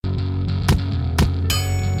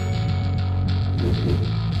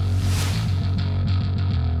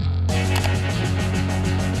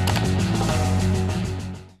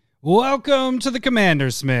Welcome to the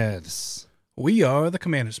Commander Smiths. We are the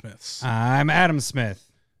Commander Smiths. I'm Adam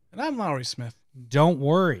Smith. And I'm Lowry Smith. Don't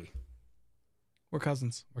worry. We're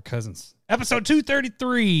cousins. We're cousins. Episode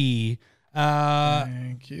 233.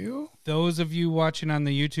 Thank you. Those of you watching on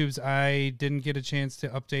the YouTubes, I didn't get a chance to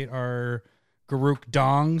update our Garuk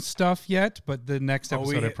Dong stuff yet, but the next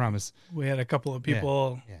episode, I promise. We had a couple of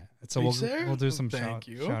people. Yeah. So we'll do some shout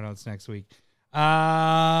outs next week.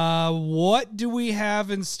 What do we have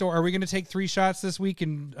in store? Are we going to take 3 shots this week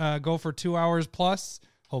and go for 2 hours plus?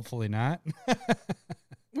 Hopefully not.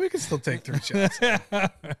 We can still take 3 shots.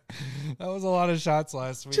 That was a lot of shots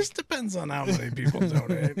last week. Just depends on how many people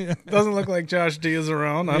donate. Doesn't look like Josh D is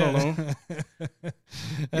around. I don't know.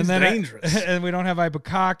 He's dangerous. And we don't have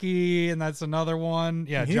Ibukaki, and that's another one.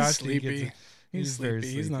 Yeah, he's Josh sleepy. He's sleepy.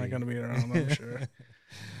 He's not going to be around, I'm sure.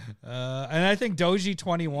 And I think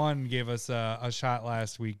Doji21 gave us a shot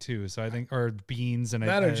last week too. So I think, or beans and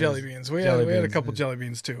that or jelly beans. We had a couple jelly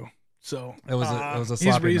beans too. So it was a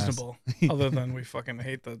he's reasonable. Other than we fucking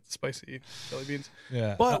hate the spicy jelly beans.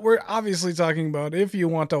 Yeah. But we're obviously talking about if you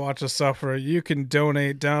want to watch us suffer, you can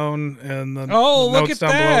donate down in the look notes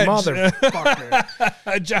at down that. below.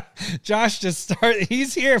 Motherfucker. Josh just started.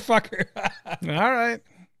 He's here, fucker.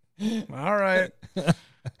 All right.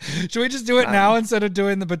 Should we just do it now instead of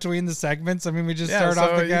doing the between the segments? I mean, we just start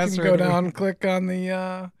off the gas. You can go down, click on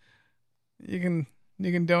the. You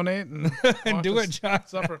can donate and and do it, Josh.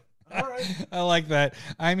 Suffer. All right. I like that.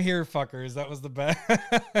 I'm here, fuckers. That was the best.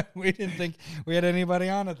 We didn't think we had anybody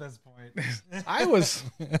on at this point.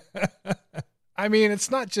 I mean, it's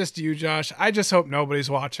not just you, Josh. I just hope nobody's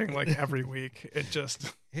watching like every week. It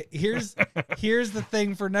just. Here's the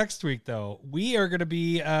thing for next week, though. We are going to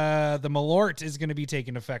be the Malort is going to be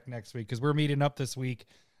taking effect next week because we're meeting up this week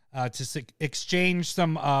to exchange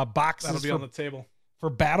some boxes. That'll be on the table for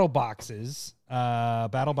battle boxes.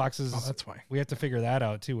 Battle boxes. Oh, that's why we have to figure that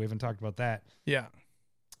out too. We haven't talked about that. Yeah.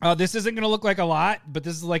 This isn't going to look like a lot, but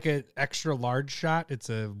this is like an extra large shot. It's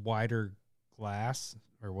a wider glass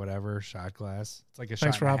or whatever shot glass. It's like a.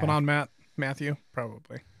 Thanks for hopping on, Matthew.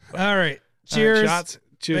 Probably. All right. Cheers. Shots.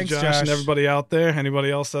 Cheers, Thanks, Josh, and everybody out there.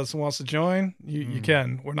 Anybody else that wants to join, you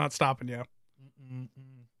can. We're not stopping you.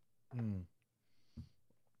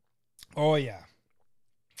 Oh, yeah.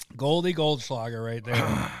 Goldie Goldschlager right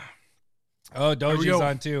there. Oh, Doji's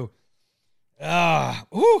on too. We're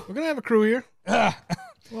going to have a crew here.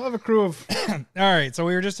 We'll have a crew of all right, so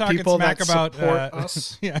we were just talking people smack that about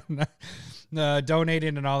us.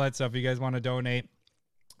 Donating and all that stuff. You guys want to donate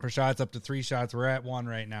for shots up to 3 shots. We're at 1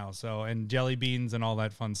 right now. So, and jelly beans and all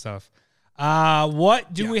that fun stuff.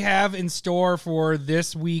 What do we have in store for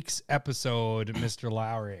this week's episode, Mr.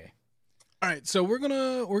 Lowry? All right, so we're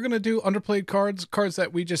gonna do underplayed cards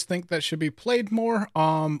that we just think that should be played more.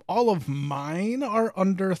 All of mine are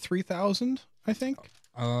under 3,000, I think.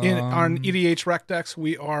 In on EDH Rec decks,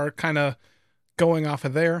 we are kind of going off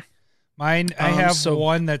of there. Mine, I have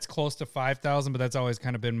one that's close to 5,000, but that's always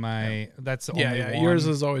kind of been my. That's the only one. Yours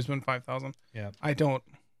has always been 5,000. Yeah, I don't.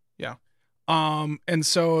 Yeah, and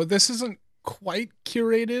so this isn't quite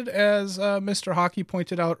curated as Mr. Hockey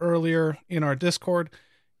pointed out earlier in our Discord.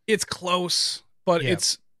 It's close, but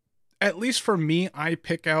it's at least for me. I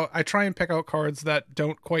try and pick out cards that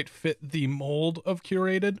don't quite fit the mold of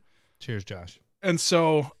curated. Cheers, Josh. And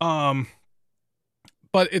so,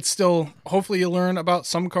 but it's still, hopefully you learn about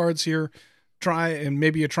some cards here.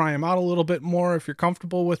 Maybe you try them out a little bit more if you're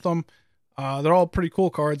comfortable with them. They're all pretty cool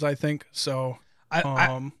cards, I think. So I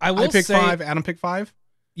pick 5. Adam pick 5.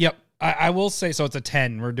 Yep. I will say, so it's a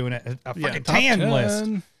 10. We're doing a fucking 10 list.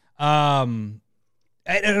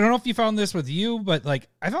 I don't know if you found this with you, but like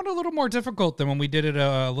I found it a little more difficult than when we did it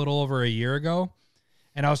a little over a year ago.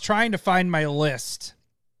 And I was trying to find my list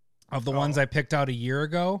of the ones I picked out a year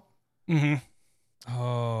ago. Mm-hmm.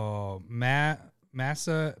 Oh,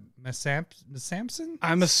 Samson?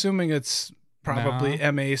 I'm assuming it's probably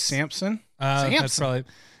M.A. Sampson. That's probably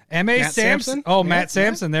M.A. Sampson. Oh, Matt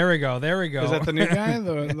Sampson. There we go. Is that the new guy?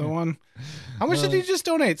 The one? How much did he just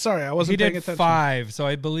donate? Sorry, I wasn't paying attention. He did 5, so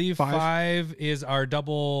I believe 5 is our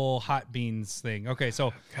double hot beans thing. Okay,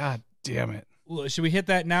 so God damn it. Should we hit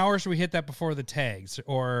that now or should we hit that before the tags?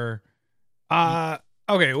 Or okay,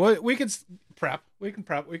 well, we could prep. We can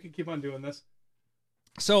prep. We can keep on doing this.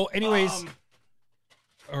 So anyways,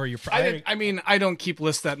 or you're I don't keep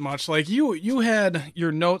lists that much. Like you had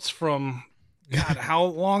your notes from God, how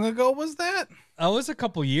long ago was that? It was a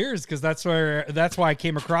couple years because that's why I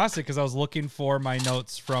came across it because I was looking for my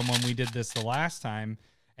notes from when we did this the last time.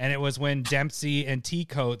 And it was when Dempsey and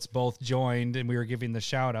T-Coats both joined and we were giving the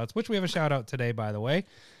shout outs, which we have a shout out today, by the way.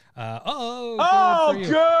 Good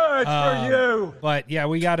for you. But yeah,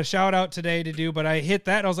 we got a shout out today to do, but I hit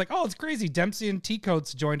that. And I was like, oh, it's crazy. Dempsey and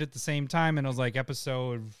T-Coats joined at the same time. And I was like,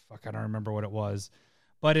 episode, fuck, I don't remember what it was.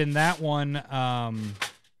 But in that one,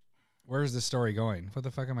 where's the story going? What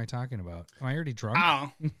the fuck am I talking about? Am I already drunk?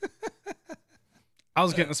 Oh. I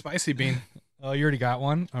was getting a spicy bean. Oh, you already got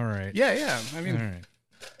one? All right. Yeah. I mean, all right.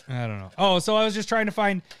 I don't know. Oh, so I was just trying to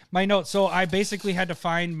find my notes. So I basically had to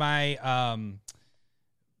find my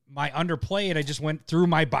my underplay, and I just went through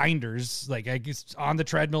my binders, like I guess on the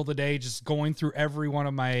treadmill today, just going through every one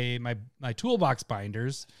of my toolbox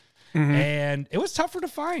binders. Mm-hmm. And it was tougher to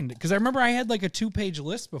find because I remember I had like a 2-page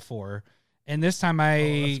list before, and this time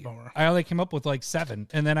I only came up with like 7,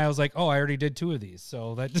 and then I was like, oh, I already did 2 of these,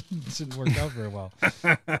 so that didn't work out very well.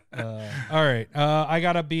 All right, I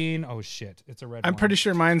got a bean. Oh shit, it's a red. I'm pretty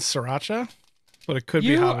sure mine's sriracha, but it could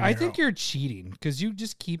be habanero. I think you're cheating because you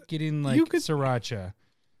just keep getting like sriracha.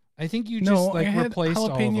 I think you just replaced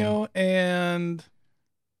jalapeno all of them. And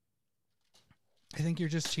I think you're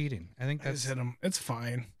just cheating. I think that's hit them. It's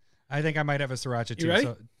fine. I think I might have a sriracha too. Right?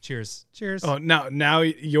 So cheers. Oh, now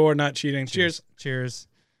you're not cheating. Cheers.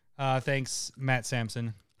 Thanks, Matt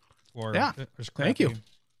Sampson. Thank you.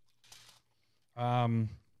 Yeah,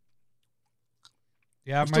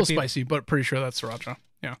 it's still spicy, but pretty sure that's sriracha.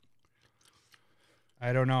 Yeah.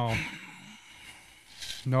 I don't know.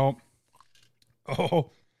 Nope.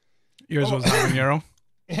 Oh, yours was habanero.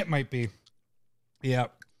 It might be. Yeah.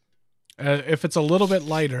 If it's a little bit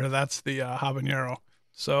lighter, that's the habanero.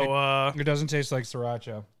 So it doesn't taste like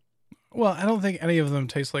sriracha. Well, I don't think any of them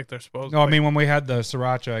taste like they're supposed to. No, I mean when we had the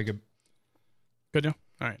sriracha, I could. Could you?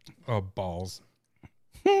 All right. Oh balls.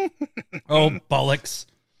 Oh bollocks.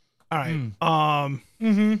 All right.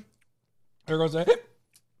 There goes that.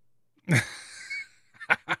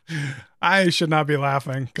 I should not be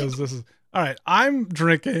laughing because this is all right. I'm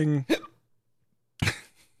drinking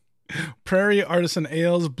Prairie Artisan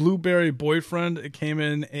Ales Blueberry Boyfriend. It came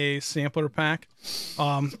in a sampler pack.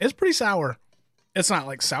 It's pretty sour. It's not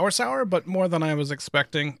like sour, but more than I was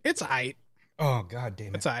expecting. It's aight. Oh god damn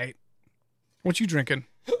it. It's aight. What you drinking?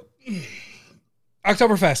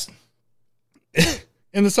 Oktoberfest.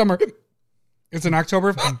 In the summer. It's an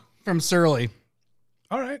October from Surly.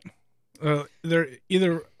 All right. They're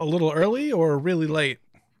either a little early or really late.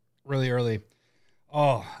 Really early.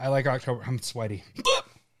 Oh, I like October. I'm sweaty.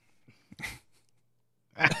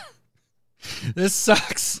 This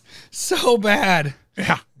sucks so bad.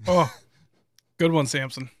 Yeah. Oh, good one,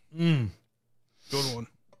 Samson. Good one.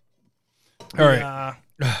 All right.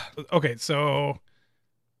 Okay, so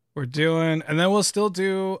we're doing, and then we'll still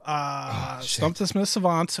do Stump the Smith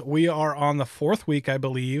Savant. We are on the 4th week, I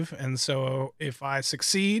believe, and so if I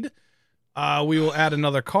succeed, we will add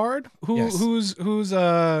another card. Who's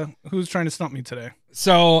trying to stump me today?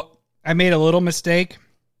 So I made a little mistake.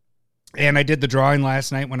 And I did the drawing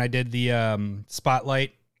last night when I did the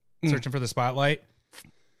spotlight, searching for the spotlight.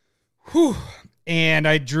 Whew. And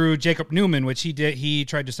I drew Jacob Newman, which he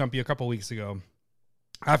tried to stump you a couple weeks ago.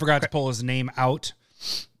 I forgot to pull his name out.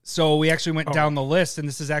 So we actually went down the list, and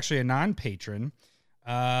this is actually a non-patron.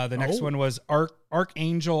 The next one was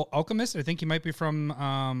Archangel Alchemist. I think he might be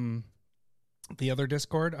from the other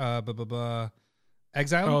Discord.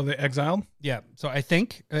 Exiled? Oh, the Exiled? Yeah. So I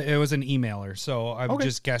think it was an emailer. So I'm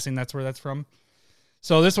just guessing that's where that's from.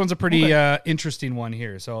 So this one's a pretty interesting one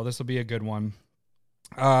here. So this will be a good one.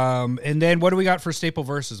 And then what do we got for staple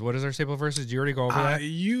verses? What is our staple verses? Did you already go over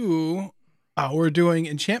that? We're doing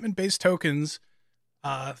enchantment-based tokens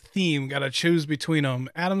theme. Got to choose between them.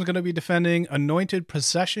 Adam's going to be defending Anointed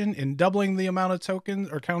Procession in doubling the amount of tokens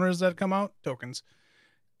or counters that come out. Tokens.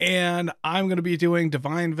 And I'm going to be doing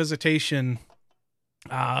Divine Visitation,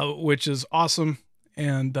 which is awesome,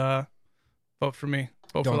 and vote for me.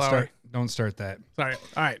 Vote for Lowry. Don't start that. Sorry.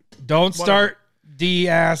 All right. Don't start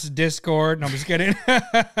D-ass Discord. No, I'm just kidding.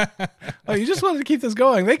 Oh, you just wanted to keep this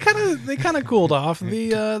going. They kind of cooled off.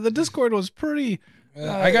 The Discord was pretty.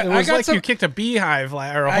 I got some, you kicked a beehive.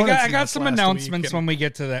 I got some announcements when we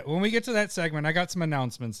get to that. When we get to that segment, I got some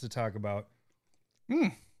announcements to talk about.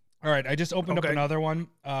 All right, I just opened up another one.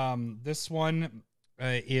 This one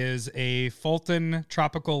is a Fulton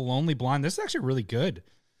Tropical Lonely Blonde. This is actually really good.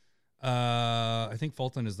 I think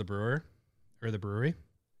Fulton is the brewer or the brewery.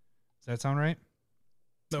 Does that sound right?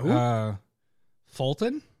 Who?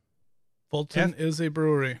 Fulton? Fulton is a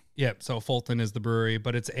brewery. Yep. So Fulton is the brewery,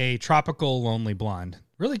 but it's a Tropical Lonely Blonde.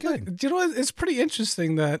 Really good. Do you know what? It's pretty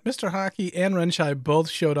interesting that Mr. Hockey and Renshai both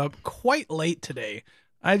showed up quite late today.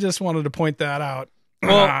 I just wanted to point that out.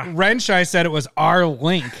 Well, Renshai said it was our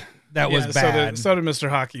link that was bad. So did Mr.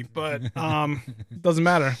 Hockey, but doesn't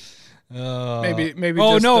matter. Maybe.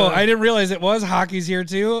 Oh just, no, I didn't realize it was Hockey's here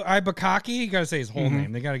too. Ibukaki. You gotta say his whole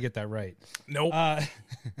name. They gotta get that right. Nope.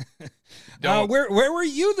 Where were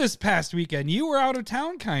you this past weekend? You were out of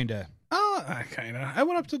town, kinda. Kinda. I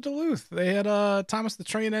went up to Duluth. They had Thomas the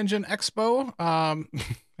Train Engine Expo. I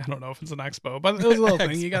don't know if it's an expo, but it was a little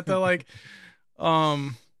thing. You got the like,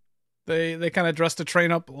 they kind of dressed the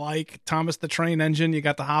train up like Thomas the Train Engine. You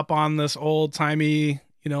got to hop on this old timey,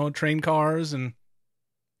 train cars and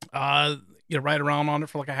you ride around on it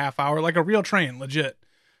for like a half hour, like a real train, legit.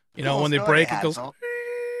 When they break, it goes.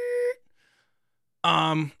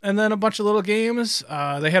 And then a bunch of little games.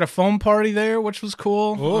 They had a foam party there, which was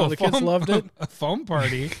cool. The kids loved it. A foam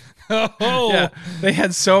party. Yeah, they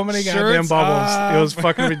had so many goddamn bubbles. It was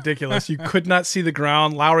fucking ridiculous. You could not see the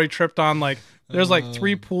ground. Lowry tripped on there's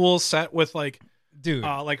 3 pools set with like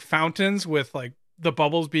fountains with like the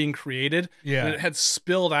bubbles being created. Yeah, and it had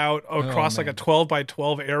spilled out across like a 12 by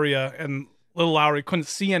 12 area, and little Lowry couldn't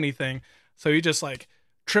see anything, so he just like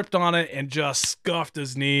tripped on it and just scuffed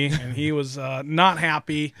his knee, and he was not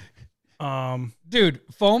happy. Dude,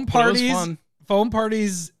 foam parties.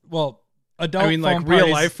 Well, adult. Like real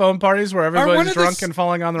life foam parties where everybody's drunk and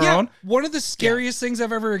falling on their own. One of the scariest things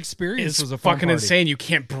I've ever experienced was a foam fucking party. insane. You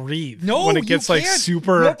can't breathe. No, when it gets you like can't.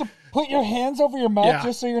 super. You have to put your hands over your mouth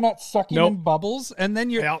just so you're not sucking in bubbles, and then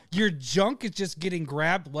your junk is just getting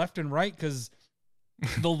grabbed left and right because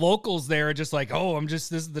the locals there are just like,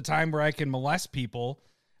 this is the time where I can molest people.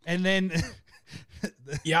 And then,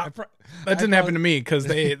 that didn't happen to me because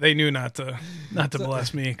they knew not to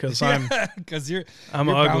molest me because I'm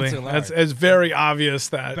ugly. It's very obvious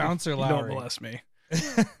that Bouncer you Lowry. don't molest me.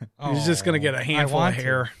 He's just gonna get a handful of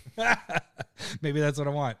hair. Maybe that's what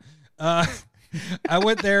I want. I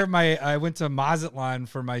went there. I went to Mazatlan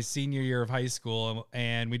for my senior year of high school,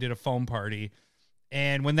 and we did a foam party.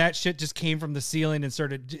 And when that shit just came from the ceiling and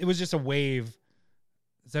started, it was just a wave.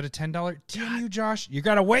 Is that a $10? Damn you, Josh. You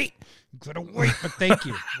got to wait. But thank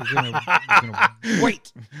you. We're gonna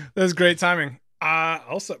wait. That was great timing.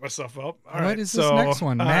 I'll set myself up. All right. What is this next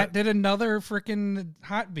one? Matt did another freaking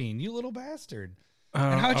hot bean. You little bastard.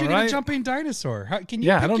 And how'd you get a jumping dinosaur? Can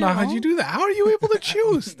you? I don't know. How'd you do that? How are you able to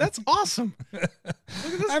choose? That's awesome.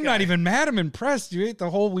 I'm not even mad. I'm impressed. You ate the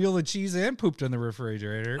whole wheel of cheese and pooped in the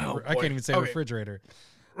refrigerator. I can't even say refrigerator.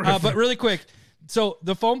 But really quick. So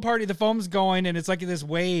the foam party, the foam's going, and it's like this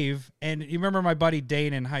wave. And you remember my buddy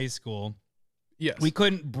Dane in high school? Yes. We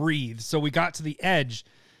couldn't breathe, so we got to the edge,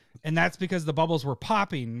 and that's because the bubbles were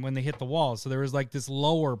popping when they hit the wall. So there was like this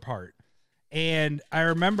lower part. And I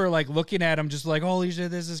remember like looking at him just like, holy shit,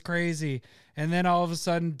 this is crazy. And then all of a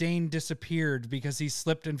sudden Dane disappeared because he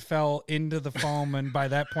slipped and fell into the foam. And by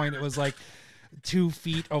that point it was like 2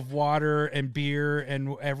 feet of water and beer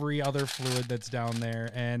and every other fluid that's down there.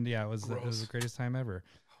 And yeah, it was the greatest time ever.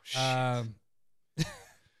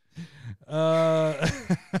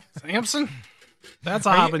 Samson? That's a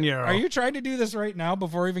habanero. Are you trying to do this right now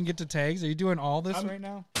before we even get to tags? Are you doing all this right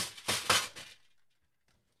now?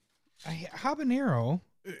 Habanero.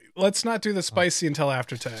 Let's not do the spicy until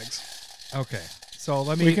after tags. Okay. So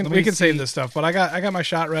we can save this stuff, but I got my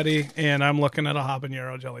shot ready and I'm looking at a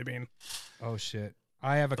habanero jelly bean. Oh shit.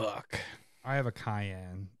 I have a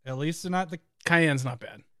cayenne. At least not the cayenne's not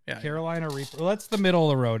bad. Yeah. Carolina Reaper. Well, that's the middle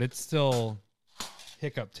of the road. It's still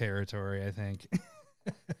hiccup territory, I think.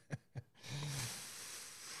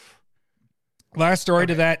 Last story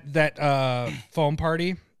to that foam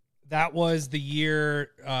party. That was the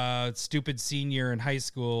year, stupid senior in high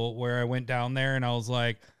school, where I went down there and I was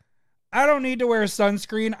like, I don't need to wear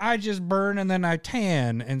sunscreen. I just burn and then I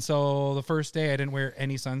tan. And so the first day I didn't wear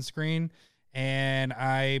any sunscreen and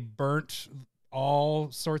I burnt all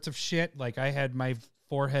sorts of shit. Like I had my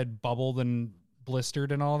forehead bubbled and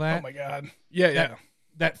blistered and all that. Oh my God. Yeah.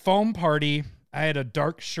 That foam party, I had a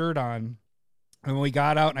dark shirt on and when we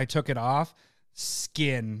got out and I took it off,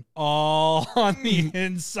 skin all on the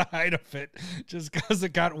inside of it just because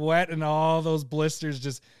it got wet and all those blisters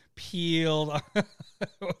just peeled.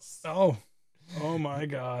 Oh my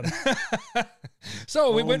God.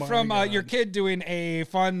 So we went from your kid doing a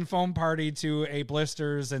fun foam party to a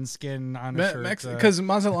blisters and skin on a shirt. Because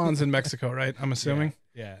Mazatlan's in Mexico, right? I'm assuming.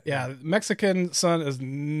 Yeah. Mexican sun is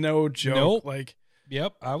no joke. Nope. Like,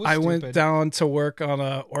 yep. I went down to work on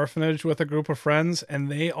an orphanage with a group of friends,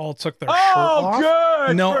 and they all took their shirt off.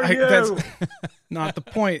 Good. No, that's not the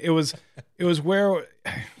point. It was where.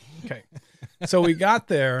 Okay, so we got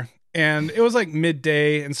there, and it was like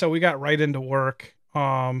midday, and so we got right into work.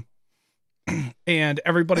 And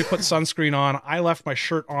everybody put sunscreen on. I left my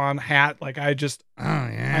shirt on, hat. Like I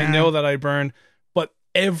know that I burned, but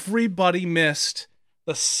everybody missed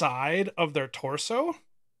the side of their torso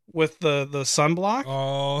with the sunblock.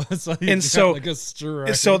 Oh,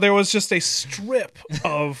 so there was just a strip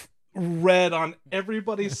of red on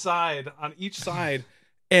everybody's side, on each side,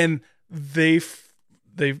 and they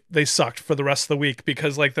sucked for the rest of the week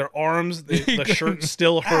because like their arms, the shirt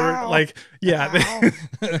still hurt. Ow, like, yeah.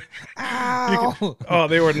 Ow.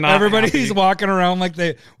 They were not. Everybody's happy. walking around like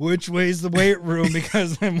which way's the weight room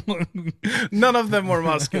because None of them were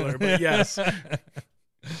muscular, but yes.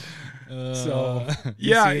 So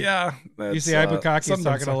yeah. You see, Ibukaki's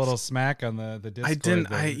talking a little smack on the Discord. I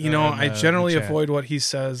didn't. I generally avoid what he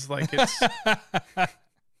says. Like it's.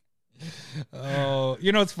 Oh,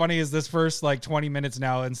 it's funny is this first like 20 minutes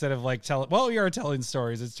now, instead of like we are telling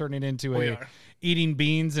stories, it's turning into eating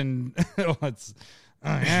beans and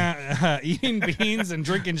eating beans and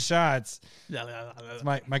drinking shots. It's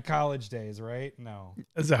my college days, right? No,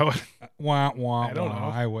 is that what? I don't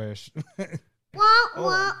know. I wish.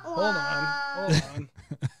 Hold on.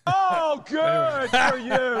 Oh, good for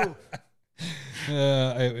you.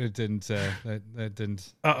 It didn't. That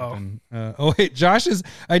didn't. Uh-oh. Wait,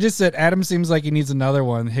 I just said Adam seems like he needs another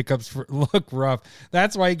one. Hiccups look rough.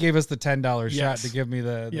 That's why he gave us the $10 shot to give me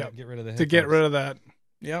get rid of the hiccups. To get rid of that.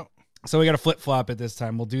 Yep. So we got to flip flop it this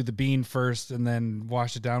time. We'll do the bean first and then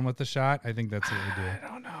wash it down with the shot. I think that's what we do. I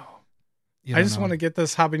don't know. I just want to get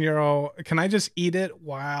this habanero. Can I just eat it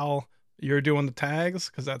while you're doing the tags?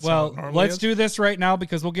 Because that's let's do this right now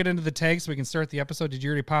because we'll get into the tags so we can start the episode. Did you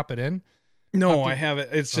already pop it in? No, I have it.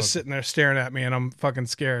 It's just sitting there staring at me, and I'm fucking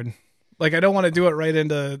scared. Like, I don't want to do it right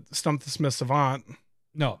into Stump the Smith Savant.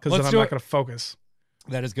 No, because then I'm not going to focus.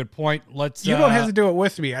 That is a good point. You don't have to do it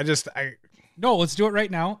with me. No, let's do it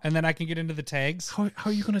right now, and then I can get into the tags. How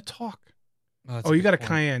are you going to talk? You got a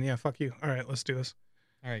cayenne. Yeah, fuck you. All right, let's do this.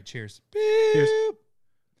 All right, cheers. Beep. Cheers.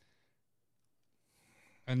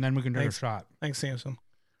 And then we can drink a shot. Thanks, Samson.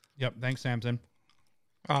 Yep, thanks, Samson.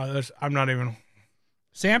 I'm not even...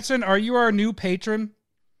 Samson, are you our new patron?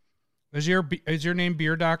 Is your name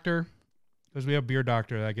Beer Doctor? Because we have Beer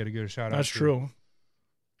Doctor that I get to give a shout out. That's true.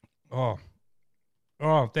 Oh,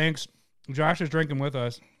 thanks. Josh is drinking with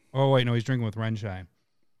us. Oh wait, no, he's drinking with Renshine.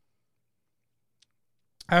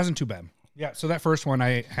 That wasn't too bad. Yeah, so that first one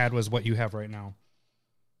I had was what you have right now.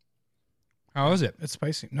 How is it? It's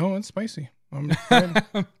spicy. No, it's spicy.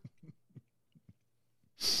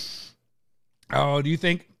 Oh, do you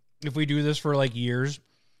think if we do this for like years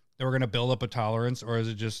that we're going to build up a tolerance, or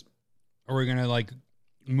are we going to like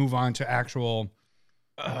move on to actual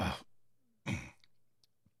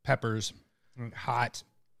peppers? Hot.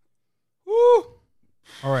 Woo.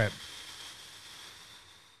 All right.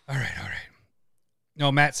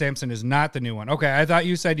 No, Matt Sampson is not the new one. Okay. I thought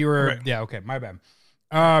you said you were. Right. Yeah. Okay. My bad.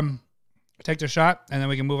 Take the shot and then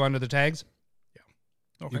we can move on to the tags.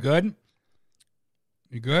 Yeah. Okay.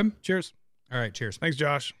 You good? Cheers. All right. Cheers. Thanks,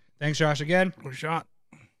 Josh. Thanks, Josh, again. Good shot.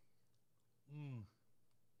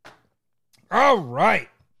 All right.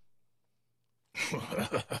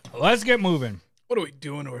 Let's get moving. What are we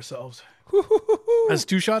doing to ourselves? That's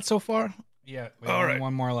 2 shots so far? Yeah. All right.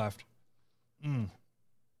 One more left.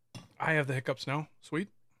 I have the hiccups now. Sweet.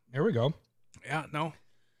 There we go. Yeah, no.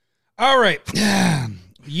 All right.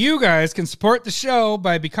 You guys can support the show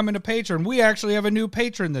by becoming a patron. We actually have a new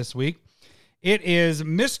patron this week. It is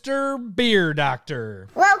Mr. Beer Doctor.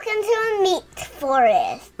 Welcome to a meat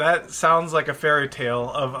forest. That sounds like a fairy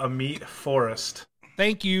tale of a meat forest.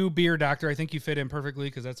 Thank you, Beer Doctor. I think you fit in perfectly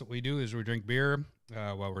because that's what we do is we drink beer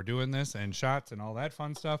while we're doing this and shots and all that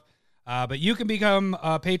fun stuff. But you can become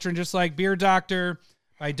a patron just like Beer Doctor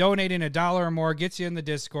by donating $1 or more. Gets you in the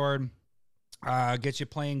Discord. Gets you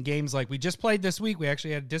playing games like we just played this week. We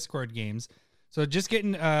actually had Discord games. So just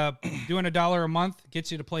doing $1 a month gets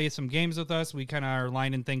you to play some games with us. We kind of are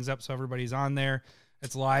lining things up so everybody's on there.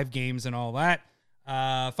 It's live games and all that.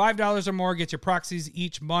 $5 or more gets you proxies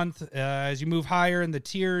each month. As you move higher in the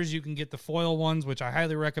tiers, you can get the foil ones, which I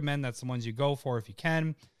highly recommend. That's the ones you go for if you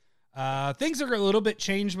can. Things are a little bit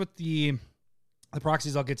changed with the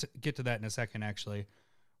proxies. I'll get to that in a second, actually.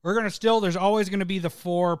 There's always going to be the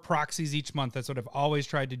 4 proxies each month. That's what I've always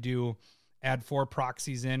tried to do, add 4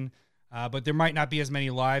 proxies in. But there might not be as many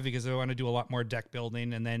live because I want to do a lot more deck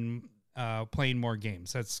building and then playing more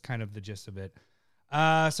games. That's kind of the gist of it.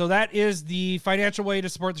 So that is the financial way to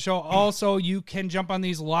support the show. Also, you can jump on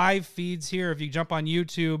these live feeds here. If you jump on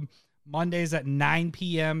YouTube, Mondays at 9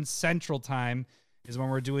 p.m. Central Time is when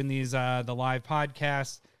we're doing these the live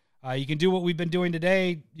podcasts. You can do what we've been doing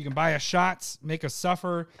today. You can buy us shots, make us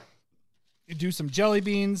suffer, do some jelly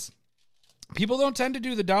beans. People don't tend to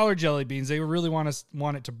do the dollar jelly beans. They really want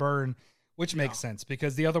it to burn, which makes sense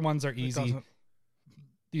because the other ones are easy.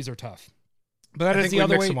 These are tough. But that is the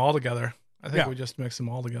other way. Mix them all together. I think we just mix them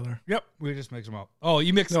all together. Yep, we just mix them up. Oh,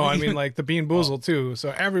 you mix? No, I mean like the Bean Boozled too.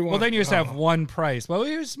 So everyone. Well, then you just have one price. Well,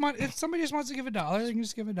 if somebody just wants to give $1, they can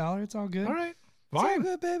just give $1. It's all good. All right, fine, it's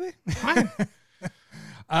all good, baby.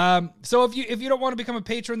 Fine. So if you don't want to become a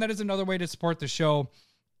patron, that is another way to support the show.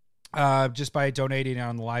 Just by donating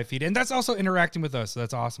on the live feed, and that's also interacting with us. So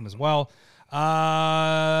that's awesome as well.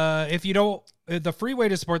 If you don't, the free way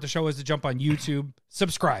to support the show is to jump on YouTube,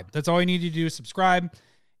 subscribe. That's all you need to do. Subscribe.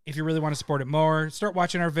 If you really want to support it more, start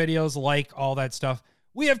watching our videos, like all that stuff.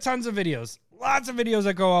 We have tons of videos, lots of videos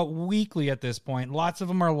that go out weekly at this point. Lots of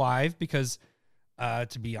them are live because,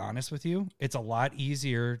 to be honest with you, it's a lot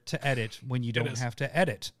easier to edit when you don't have to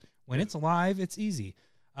edit. When it's live, it's easy.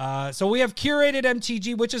 So we have Curated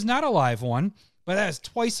MTG, which is not a live one, but that is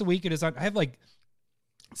twice a week. It is on, I have like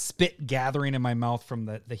spit gathering in my mouth from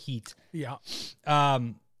the heat. Yeah.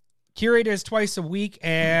 Curated is twice a week.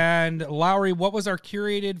 And Lowry, what was our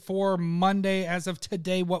Curated for Monday as of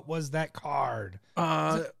today? What was that card?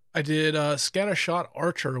 I did Scattershot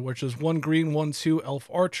Archer, which is 1 green, 1/2 elf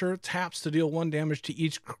archer, taps to deal 1 damage to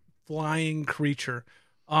each flying creature.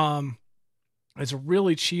 It's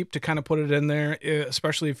really cheap to kind of put it in there,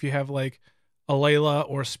 especially if you have like a Layla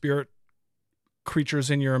or Spirit creatures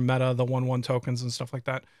in your meta, the 1/1 tokens and stuff like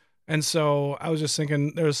that. And so I was just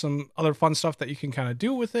thinking there's some other fun stuff that you can kind of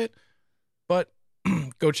do with it, but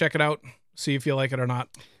go check it out, see if you like it or not.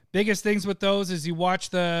 Biggest things with those is you watch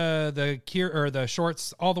the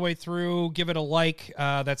shorts all the way through, give it a like.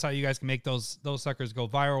 That's how you guys can make those suckers go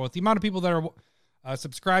viral. With the amount of people that are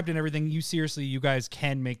subscribed and everything, you guys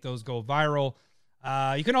can make those go viral.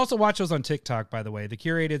 You can also watch those on TikTok, by the way. The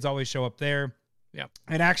Curateds always show up there. Yeah.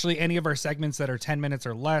 And actually, any of our segments that are 10 minutes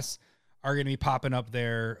or less are going to be popping up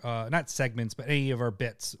there. Not segments, but any of our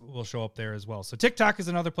bits will show up there as well. So TikTok is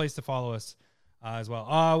another place to follow us as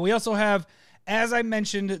well. We also have, as I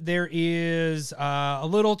mentioned, there is a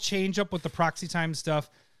little change up with the proxy time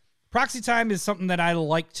stuff. Proxy time is something that I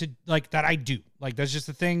that I do. Like, that's just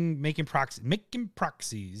a thing. Making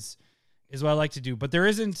proxies is what I like to do. But there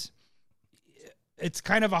isn't, it's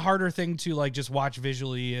kind of a harder thing to like just watch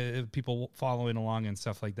visually, people following along and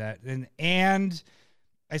stuff like that. And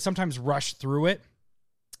I sometimes rush through it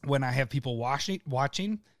when I have people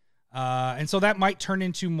watching. And so that might turn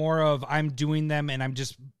into more of I'm doing them and I'm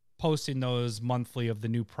just posting those monthly of the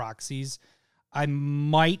new proxies. I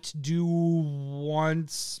might do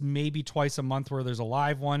once, maybe twice a month where there's a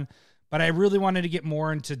live one, but I really wanted to get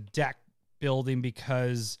more into deck building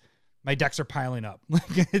because my decks are piling up.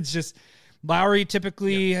 It's just, Lowry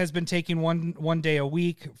typically has been taking one day a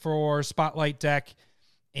week for Spotlight deck,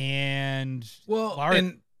 and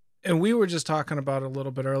Lowry, and we were just talking about it a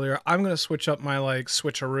little bit earlier. I'm going to switch up my like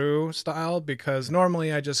switcheroo style because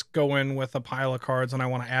normally I just go in with a pile of cards and I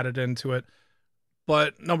want to add it into it.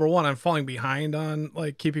 But number one, I'm falling behind on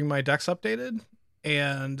like keeping my decks updated,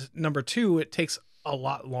 and number two, it takes a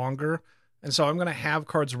lot longer. And so I'm going to have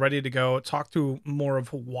cards ready to go, talk to more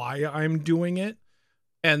of why I'm doing it,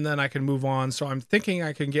 and then I can move on. So I'm thinking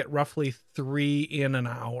I can get roughly 3 in an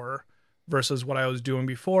hour versus what I was doing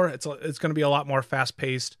before. It's going to be a lot more fast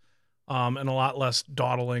paced, and a lot less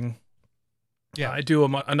dawdling. Yeah, I do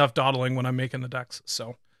enough dawdling when I'm making the decks.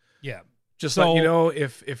 So yeah, just let you know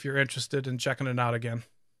if you're interested in checking it out again.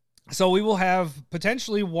 So we will have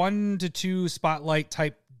potentially 1 to 2 Spotlight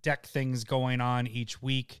type deck things going on each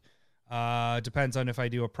week. Depends on if I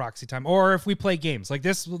do a proxy time or if we play games like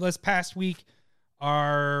this past week.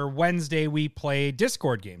 Our Wednesday, we played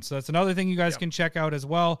Discord games. So that's another thing you guys can check out as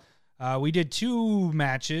well. We did 2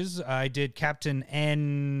 matches. I did Captain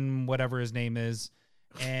N, whatever his name is,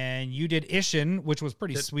 and you did Ishin, which was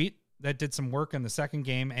pretty sweet. That did some work in the second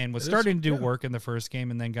game and was starting to do work in the first game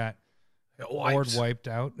and then got board wiped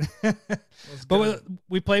out. But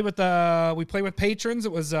we played with patrons.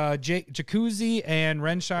 It was Jacuzzi and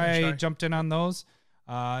Renshai jumped in on those.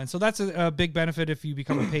 And so that's a big benefit. If you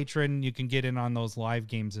become a patron, you can get in on those live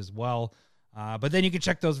games as well. But then you can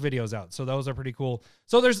check those videos out. So those are pretty cool.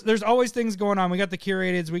 So there's always things going on. We got the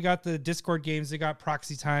Curateds, we got the Discord games, we got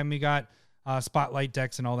proxy time, we got Spotlight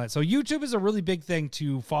decks and all that. So YouTube is a really big thing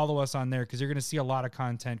to follow us on there because you're going to see a lot of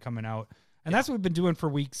content coming out. And that's what we've been doing for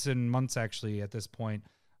weeks and months actually at this point.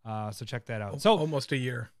 So check that out. So almost a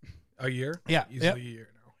year. Yeah. Easily a year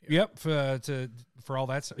now. Yep, for all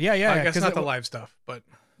that stuff. Yeah. I guess not the live stuff, but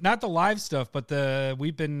not the live stuff, but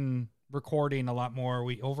we've been recording a lot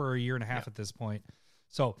more. Over a year and a half at this point.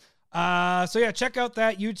 So check out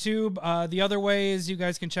that YouTube. The other way is you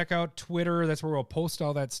guys can check out Twitter. That's where we'll post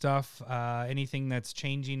all that stuff. Anything that's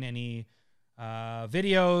changing, any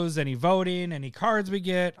videos, any voting, any cards we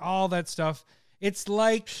get, all that stuff. It's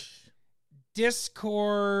like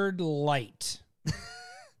Discord Lite,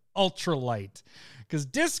 ultra light, because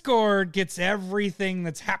Discord gets everything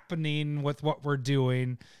that's happening with what we're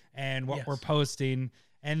doing and what we're posting.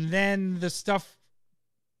 And then the stuff,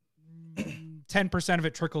 10% of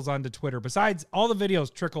it trickles onto Twitter. Besides, all the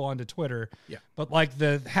videos trickle onto Twitter. Yeah. But like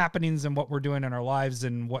the happenings and what we're doing in our lives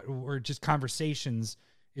and what we're just conversations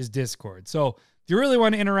is Discord. So if you really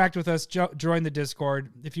want to interact with us, join the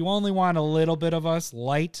Discord. If you only want a little bit of us,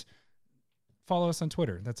 light, follow us on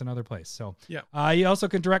Twitter. That's another place. So you also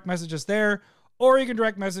can direct message us there, or you can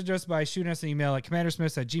direct message us by shooting us an email at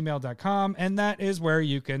commandersmiths@gmail.com. And that is where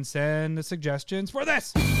you can send the suggestions for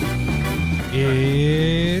this.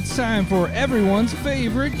 It's time for everyone's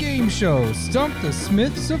favorite game show, Stump the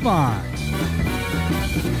Smith Savant.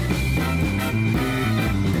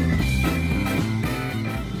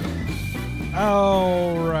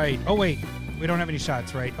 All right. Oh, wait. We don't have any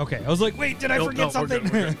shots, right? Okay. I was like, wait, did I forget something?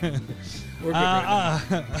 We're good right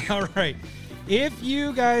now. All right. If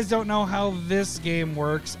you guys don't know how this game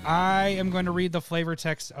works, I am going to read the flavor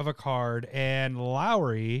text of a card, and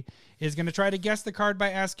Lowry is going to try to guess the card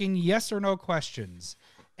by asking yes or no questions.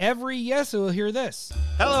 Every yes will hear this.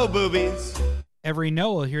 Hello, boobies. Every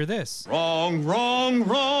no will hear this. Wrong, wrong,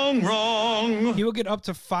 wrong, wrong. He will get up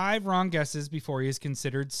to 5 wrong guesses before he is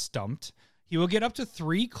considered stumped. He will get up to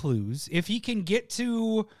 3 clues. If he can get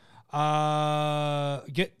to what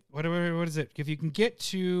is it? If you can get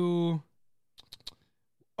to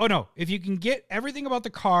if you can get everything about the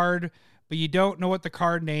card, but you don't know what the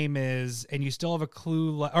card name is, and you still have a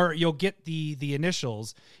clue, or you'll get the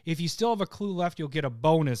initials. If you still have a clue left, you'll get a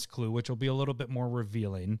bonus clue, which will be a little bit more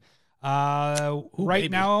revealing.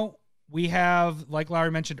 Now, we have, like Larry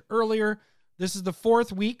mentioned earlier, this is the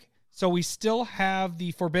 4th week, so we still have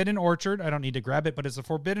the Forbidden Orchard. I don't need to grab it, but it's a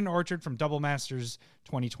Forbidden Orchard from Double Masters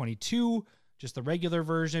 2022, just the regular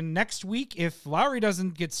version. Next week, if Lowry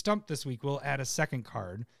doesn't get stumped this week, we'll add a second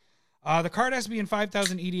card. The card has to be in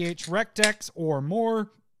 5,000 EDH rec decks or more.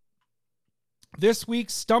 This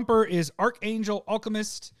week's stumper is Archangel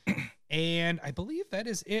Alchemist, and I believe that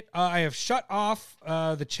is it. I have shut off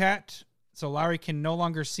the chat, so Lowry can no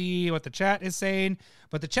longer see what the chat is saying,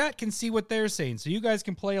 but the chat can see what they're saying. So you guys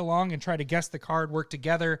can play along and try to guess the card, work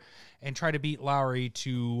together, and try to beat Lowry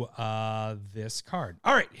to this card.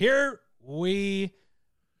 All right, here we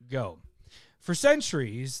go. For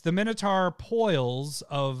centuries, the Minotaur Poils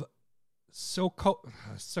of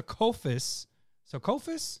Sokophis.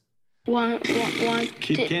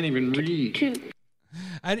 Kid can't even read.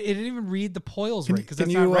 I didn't even read the Poils right, because that's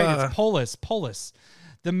not right. It's Polis.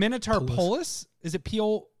 The Minotaur Polis. Is it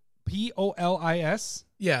Polis?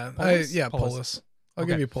 Yeah, Polis. I'll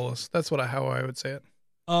give you Polis. That's how I would say it.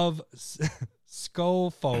 Of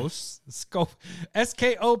Skophos, Skophos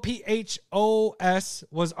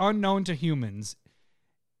was unknown to humans.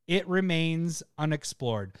 It remains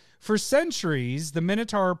unexplored. For centuries, the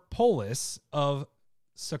Minotaur Polis of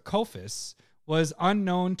Sokophis was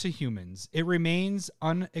unknown to humans. It remains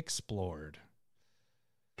unexplored.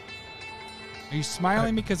 Are you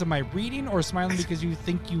smiling because of my reading, or smiling because you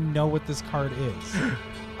think you know what this card is?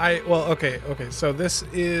 Okay. So this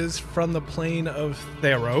is from the plane of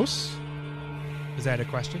Theros. Is that a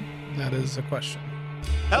question? That is a question.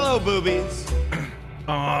 Hello, boobies.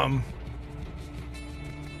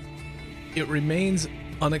 It remains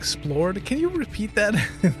unexplored. Can you repeat that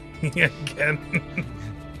again?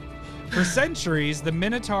 For centuries, the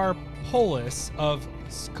Minotaur Polis of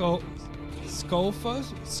Skophos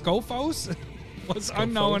was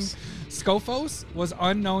unknown. Skophos was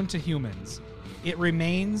unknown to humans. It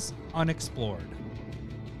remains unexplored.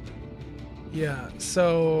 Yeah,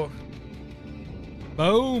 so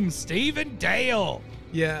boom, Stephen Dale.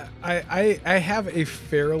 Yeah, I have a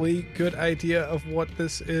fairly good idea of what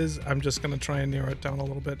this is. I'm just going to try and narrow it down a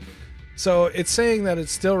little bit. So it's saying that it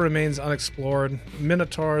still remains unexplored.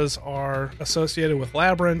 Minotaurs are associated with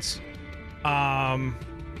labyrinths. I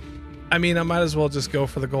might as well just go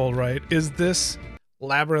for the gold, right? Is this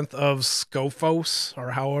Labyrinth of Skophos,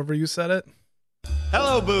 or however you said it?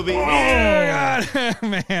 Hello, boobies. Oh, God.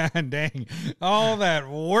 Man, dang. All that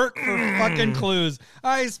work for fucking clues.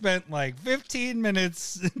 I spent like 15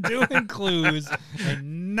 minutes doing clues,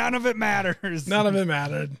 and none of it matters. None of it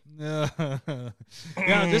mattered. Yeah,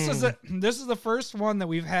 this is the first one that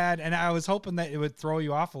we've had, and I was hoping that it would throw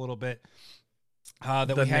you off a little bit.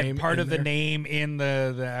 That we had part of the name in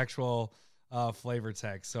the actual flavor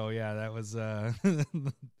text. So yeah, that was damn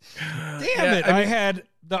it. I had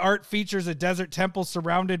the art features a desert temple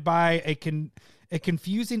surrounded by a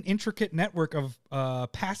confusing, intricate network of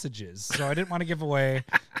passages. So I didn't want to give away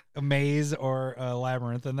a maze or a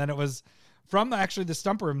labyrinth. And then it was from the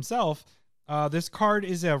stumper himself. This card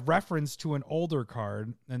is a reference to an older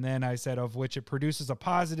card. And then I said of which it produces a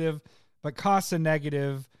positive, but costs a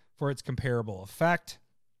negative for its comparable effect.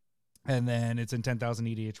 And then it's in 10,000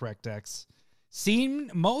 EDH Rec decks. Seen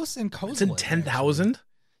most in Kozilek. It's in 10,000?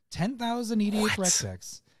 10,000 EDH Rec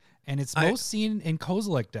decks. And it's most seen in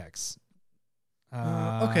Kozilek decks.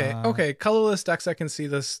 Okay. Colorless decks, I can see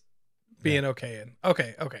this being okay in.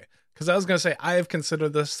 Okay. Because I was going to say, I have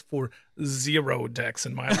considered this for 0 decks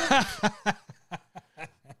in my life.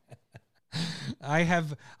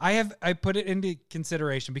 I put it into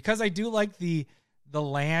consideration because I do like the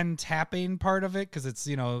land tapping part of it because it's,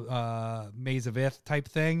 Maze of Ith type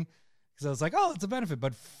thing. Because I was like, oh, it's a benefit.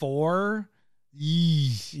 But 4,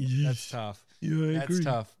 that's tough. Yeah, that's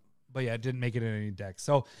tough. But yeah, it didn't make it in any deck.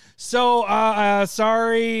 So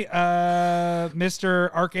sorry,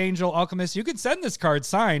 Mr. Archangel Alchemist. You can send this card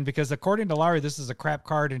signed because according to Lowry, this is a crap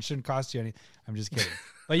card and shouldn't cost you any. I'm just kidding.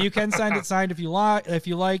 But you can send it signed if you like.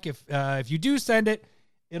 If you do send it,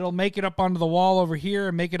 it'll make it up onto the wall over here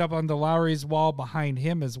and make it up onto Lowry's wall behind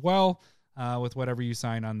him as well, with whatever you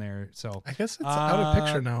sign on there. So I guess it's out of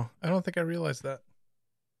picture now. I don't think I realized that.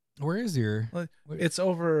 Where is your? It's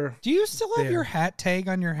over. Do you still have your hat tag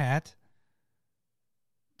on your hat?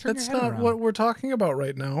 That's not what we're talking about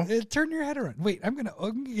right now. Turn your head around. Wait, I'm gonna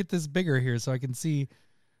get this bigger here so I can see.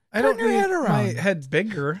 I don't need my head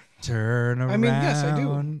bigger. Turn around. I mean, yes, I do.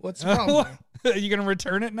 What's the problem? Are you gonna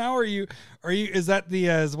return it now? Or are you? Is that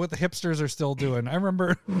is what the hipsters are still doing? I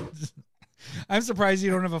remember. I'm surprised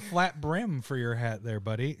you don't have a flat brim for your hat there,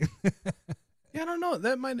 buddy. Yeah, I don't know.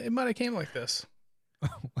 It might have came like this.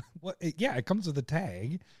 What? Yeah, it comes with a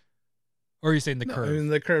tag. Or are you saying the curve? I mean,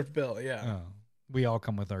 the curved bill, yeah. Oh, we all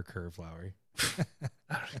come with our curve, Lowry.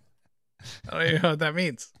 I don't even know what that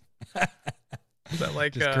means. Is that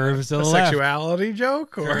like curves to a the sexuality left.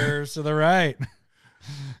 Joke? Or? Curves to the right.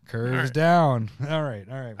 Curves down. All right.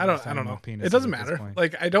 I don't know. It doesn't matter.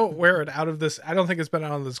 Like, I don't wear it out of this. I don't think it's been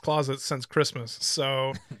out of this closet since Christmas.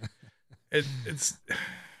 So it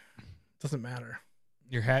doesn't matter.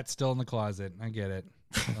 Your hat's still in the closet. I get it.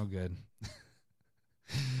 Oh, good.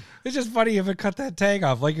 It's just funny if it cut that tag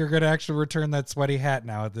off. Like you're going to actually return that sweaty hat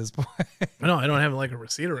now at this point. No, I don't have like a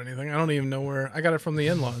receipt or anything. I don't even know where. I got it from the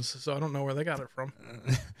in-laws, so I don't know where they got it from.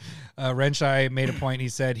 Renshai made a point. He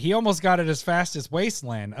said he almost got it as fast as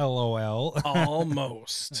Wasteland. LOL.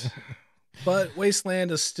 Almost. But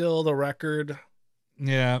Wasteland is still the record.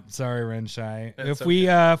 Yeah, sorry, Renshai. If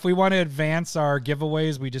we want to advance our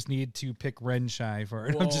giveaways, we just need to pick Renshai for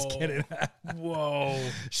it. Whoa. I'm just kidding. Whoa.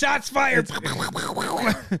 Shots fired. Pew,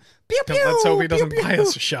 pew, let's hope he doesn't buy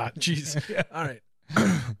us a shot. Jeez. Yeah. All right.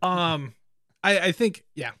 I think,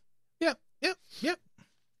 yeah.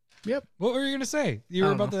 Yep. What were you gonna say? You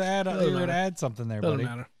were about to add. You were gonna add something there, buddy. Doesn't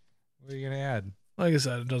matter. What are you gonna add? Like I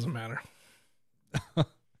said, it doesn't matter.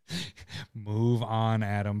 Move on,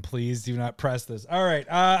 Adam. Please do not press this. All right.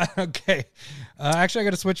 Okay. Actually, I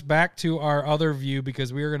got to switch back to our other view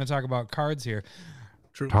because we are going to talk about cards here.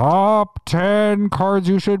 True. Top 10 cards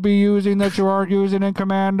you should be using that you aren't using in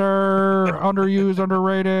Commander. Underused,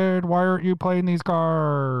 underrated. Why aren't you playing these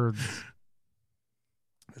cards?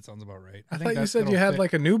 That sounds about right. I thought you said you had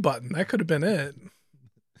like a new button. That could have been it.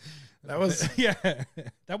 That was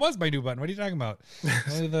that was my new button. What are you talking about?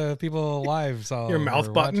 Only the people live saw your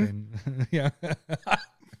mouth button. Yeah.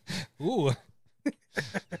 Ooh.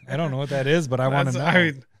 I don't know what that is, but I want to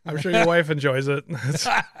know. I'm sure your wife enjoys it.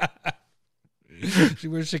 She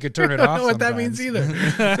wishes she could turn it off. I don't know what that means either.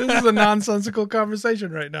 This is a nonsensical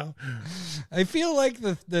conversation right now. I feel like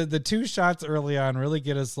the two shots early on really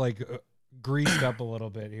get us like greased up a little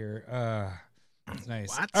bit here. It's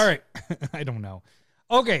nice. What? All right. I don't know.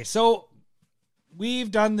 Okay, so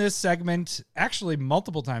we've done this segment actually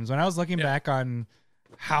multiple times. When I was looking back on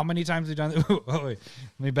how many times we've done it, wait, let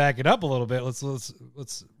me back it up a little bit.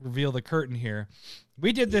 Let's reveal the curtain here.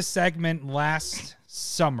 We did this segment last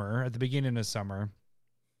summer, at the beginning of summer,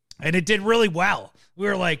 and it did really well. We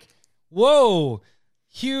were like, whoa,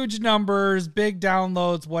 huge numbers, big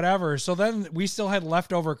downloads, whatever. So then we still had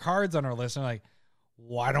leftover cards on our list. And like,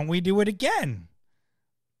 why don't we do it again?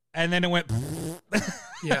 And then it went.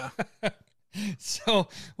 Yeah. So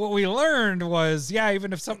what we learned was,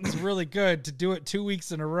 even if something's really good, to do it 2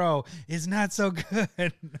 weeks in a row is not so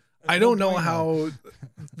good. I don't know how,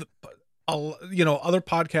 other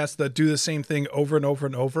podcasts that do the same thing over and over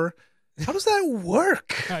and over. How does that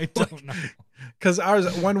work? I don't know. Because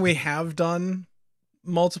ours, when we have done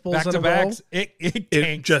multiples back in to a row, backs,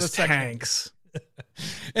 it just tanks.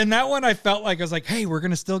 And that one I felt like I was like, hey, we're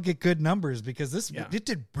going to still get good numbers because it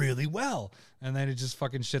did really well. And then it just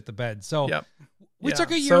fucking shit the bed. So We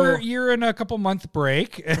took a year and a couple month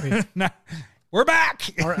break. We're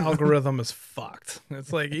back. Our algorithm is fucked.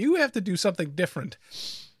 It's like you have to do something different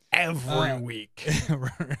every week.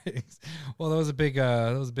 Right. Well, that was a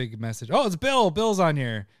big message. Oh, it's Bill. Bill's on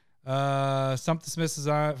here. Something Smith is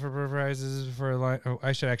on for prizes for like. Oh,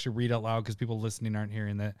 I should actually read out loud because people listening aren't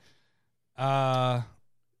hearing that.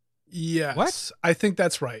 Yes. What? I think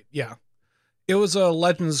that's right. Yeah. It was a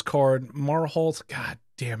Legends card. Marholt. God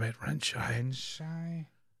damn it, Renshai.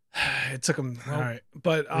 It took him. All right.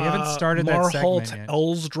 But we haven't started that Marholt segment yet.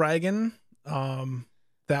 Elves Dragon.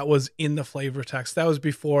 That was in the flavor text. That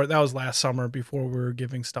was last summer before we were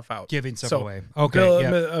giving stuff out. Giving stuff away.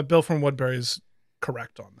 Okay. Bill from Woodbury is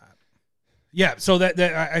correct on that. Yeah. So that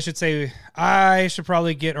I should say I should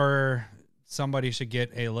probably get, or somebody should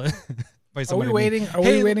get a by Are we waiting? Are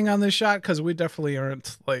we waiting on this shot? Because we definitely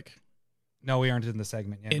aren't like. No, we aren't in the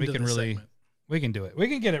segment yet. We can do it. We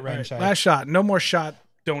can get it right. Last shot. No more shot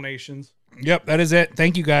donations. Yep, that is it.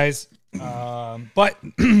 Thank you guys. But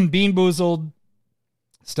Bean Boozled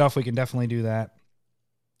stuff, we can definitely do that.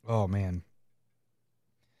 Oh man.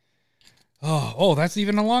 Oh, that's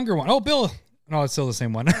even a longer one. Oh, Bill. No, it's still the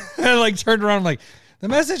same one. I like turned around like the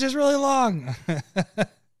message is really long.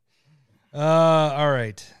 All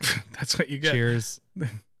right. That's what you get. Cheers.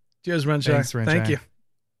 Cheers, Renshai. Thanks, Renshai. Thank you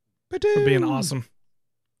for being awesome.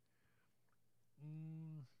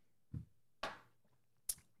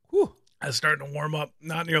 Whew. That's starting to warm up.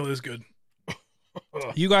 Not nearly as good.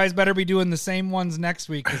 You guys better be doing the same ones next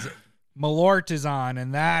week because Malort is on,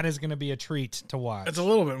 and that is going to be a treat to watch. It's a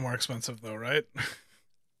little bit more expensive, though, right?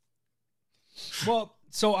 Well,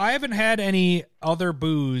 so I haven't had any other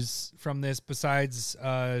booze from this besides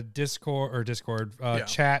Discord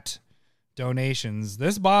chat donations.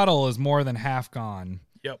 This bottle is more than half gone.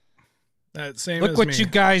 Yep. That same. Look as what me. you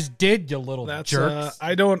guys did, you little jerks.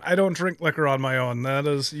 I don't drink liquor on my own. That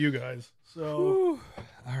is you guys. So. Whew.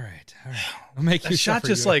 All right. I'll make you shot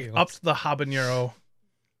just like upped the habanero.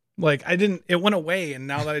 Like it went away, and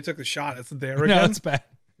now that I took the shot, it's there again. No, it's bad.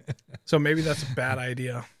 So maybe that's a bad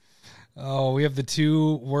idea. Oh, we have the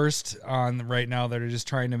two worst on right now that are just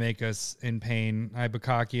trying to make us in pain.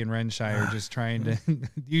 Ibukaki and Renshai are just trying to.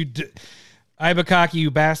 Ibukaki,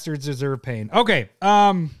 you bastards deserve pain. Okay.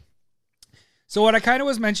 So what I kind of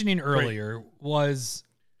was mentioning earlier was,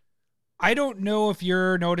 I don't know if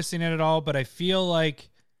you're noticing it at all, but I feel like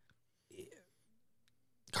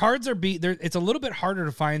cards are it's a little bit harder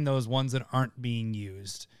to find those ones that aren't being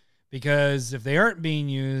used, because if they aren't being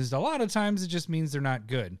used, a lot of times it just means they're not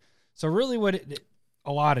good. So really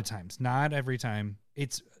a lot of times, not every time,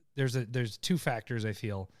 there's two factors I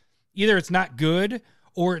feel. Either it's not good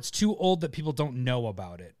or it's too old that people don't know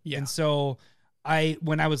about it. Yeah. And so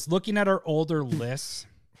when I was looking at our older lists,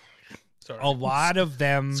 a lot of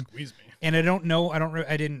them, squeeze me. And I don't know,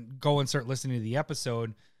 I didn't go and start listening to the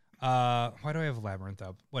episode. Why do I have Labyrinth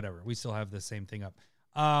up? Whatever. We still have the same thing up.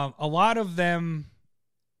 A lot of them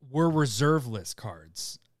were reserve list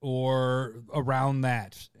cards or around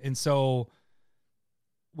that. And so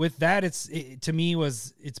with that, it's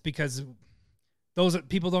because those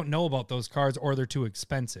people don't know about those cards, or they're too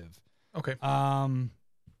expensive. Okay.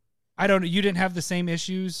 I don't know. You didn't have the same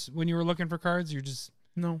issues when you were looking for cards. You're just,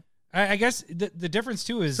 no, I guess the difference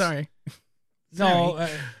too is, sorry. No,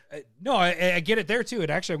 no, I get it there too. And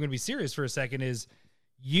actually, I'm going to be serious for a second. Is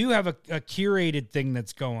you have a curated thing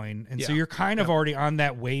that's going, and so you're kind of already on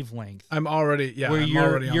that wavelength. I'm already, where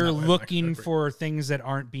you're looking for things that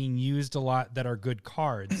aren't being used a lot that are good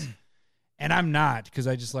cards, and I'm not, because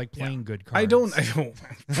I just like playing good cards. I don't.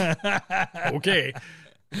 Okay,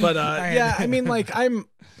 but I mean, like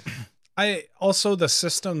I also, the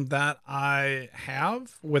system that I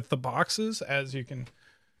have with the boxes, as you can,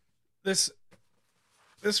 this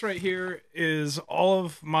right here is all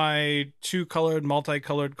of my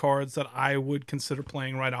multicolored cards that I would consider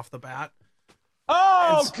playing right off the bat.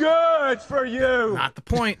 Oh, good for you. Not the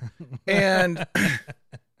point. And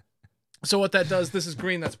so what that does, this is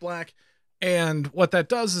green, that's black. And what that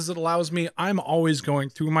does is it allows me, I'm always going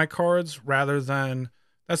through my cards rather than,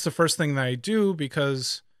 that's the first thing that I do,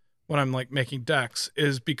 because when I'm like making decks,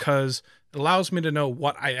 is because it allows me to know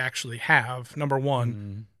what I actually have, number one.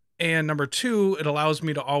 Mm-hmm. And number two, it allows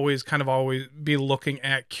me to always be looking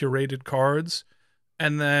at curated cards.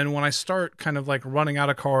 And then when I start kind of like running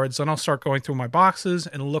out of cards, then I'll start going through my boxes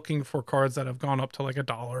and looking for cards that have gone up to like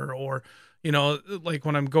 $1, or, you know, like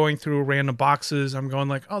when I'm going through random boxes, I'm going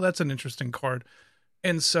like, oh, that's an interesting card.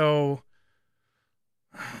 And so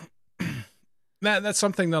that's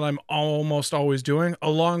something that I'm almost always doing,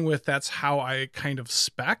 along with that's how I kind of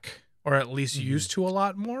spec, or at least used to a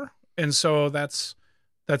lot more. And so that's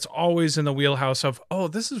that's always in the wheelhouse of, oh,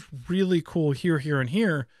 this is really cool here, here, and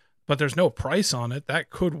here, but there's no price on it. That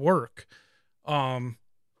could work. And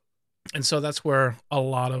so that's where a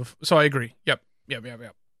lot of, so I agree. Yep.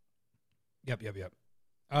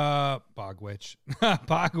 Bogwitch.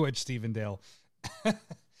 Bogwitch, Stephen Dale.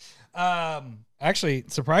 Actually,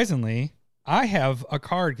 surprisingly, I have a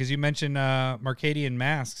card because you mentioned Mercadian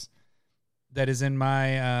Masks that is in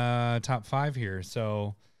my top 5 here.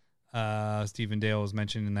 So Stephen Dale was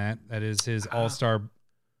mentioning that. That is his all-star.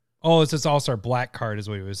 Oh, it's his all-star black card is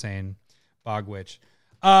what he was saying. Bogwitch.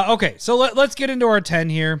 Okay, so let's get into our 10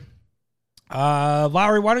 here.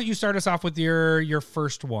 Lowry, why don't you start us off with your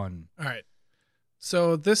first one? All right.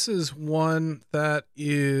 So this is one that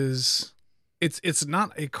is, it's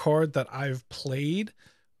not a card that I've played,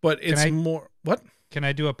 but it's more, what? Can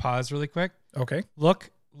I do a pause really quick? Okay.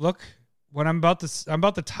 Look, when I'm about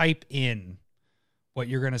to type in what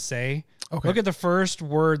you're going to say. Okay. Look at the first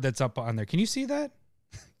word that's up on there. Can you see that?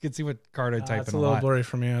 You can see what card I type in. It's a little blurry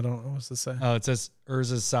for me. I don't know what to say. Oh, it says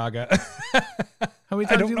Urza's Saga. How many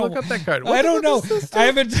times do you look up that card? I don't know. I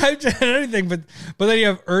haven't typed in anything, but then you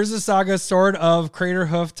have Urza's Saga, Sword of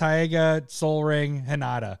Craterhoof, Taiga, Soul Ring,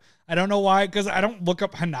 Hinata. I don't know why, because I don't look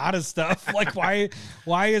up Hinata stuff. Like,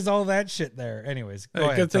 why is all that shit there? Anyways, go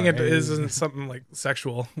ahead. Good thing it isn't something like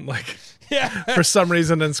sexual, like for some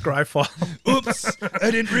reason in Scryfall. Oops, I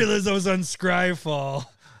didn't realize I was on Scryfall.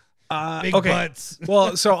 Big butts.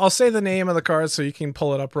 Well, so I'll say the name of the card so you can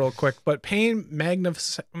pull it up real quick. But Pain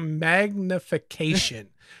Magnification.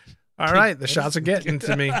 All right, the shots are getting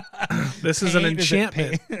to me. This is an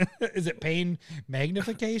enchantment. Is it Pain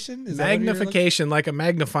Magnification? Is magnification, like a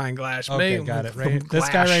magnifying glass. Okay, got it. Right. This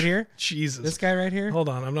guy right here? Jesus. This guy right here? Hold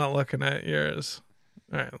on, I'm not looking at yours.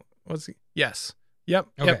 All right, what's he? Yes. Yep.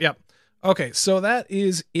 Okay, so that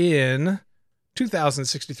is in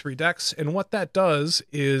 2063 decks, and what that does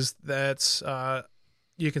is that's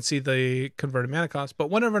you can see the converted mana cost, but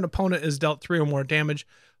whenever an opponent is dealt 3 or more damage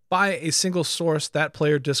by a single source, that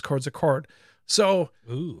player discards a card. So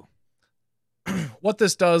what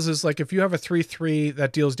this does is, like, if you have a 3/3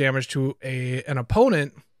 that deals damage to an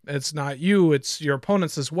opponent, it's not you, it's your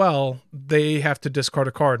opponents as well, they have to discard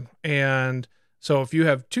a card. And so if you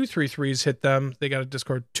have 2 3/3s hit them, they got to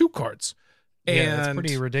discard 2 cards. Yeah, it's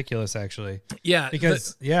pretty ridiculous, actually. Yeah,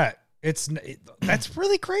 because that's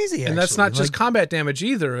really crazy. Actually. And that's not just combat damage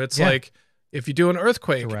either. It's like if you do an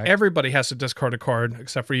earthquake, everybody has to discard a card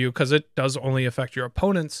except for you, because it does only affect your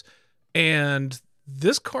opponents. And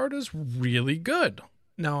this card is really good.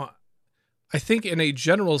 Now, I think in a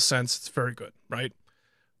general sense, it's very good, right?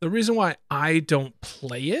 The reason why I don't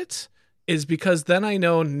play it is because then I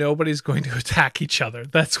know nobody's going to attack each other.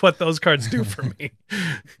 That's what those cards do for me.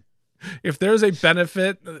 If there's a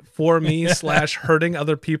benefit for me / hurting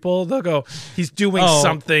other people, they'll go, he's doing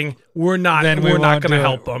something. We're not going to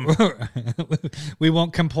help him. We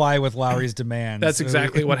won't comply with Lowry's demands. That's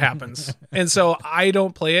exactly what happens. And so I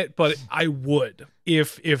don't play it, but I would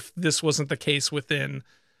if this wasn't the case within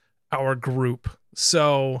our group.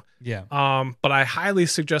 So, but I highly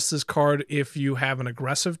suggest this card if you have an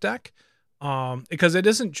aggressive deck, because it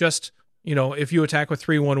isn't just, if you attack with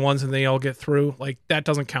 3/1/1s and they all get through, like, that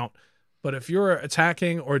doesn't count. But if you're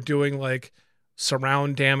attacking or doing like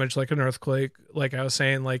surround damage, like an earthquake, like I was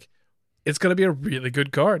saying, like, it's going to be a really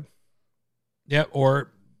good card. Yeah.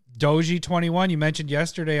 Or Doji 21, you mentioned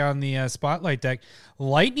yesterday on the Spotlight deck,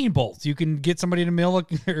 Lightning Bolt. You can get somebody to mill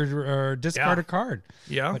or discard a card.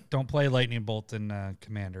 Yeah. But don't play Lightning Bolt in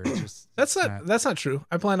Commander. It's just that's not true.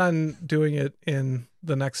 I plan on doing it in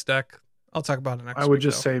the next deck. I'll talk about it next week. I would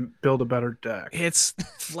just say build a better deck. It's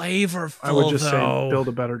flavorful. I would just say build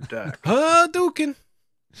a better deck. Dukin.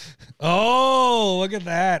 Oh, look at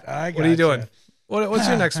that. What are you doing? What's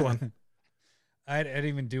your next one? I didn't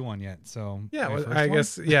even do one yet. So I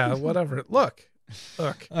guess, whatever. Look.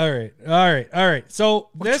 All right.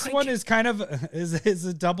 So this one is kind of is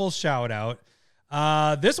a double shout out.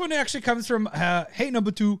 This one actually comes from Hey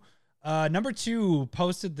Number 2. Number 2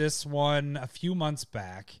 posted this one a few months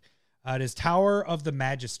back. It is Tower of the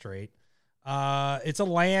Magistrate. It's a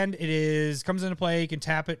land. Comes into play. You can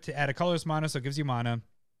tap it to add a colorless mana, so it gives you mana.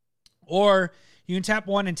 Or you can tap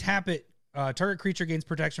 1 and tap it. Target creature gains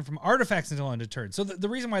protection from artifacts until end of turn. So the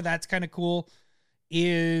reason why that's kind of cool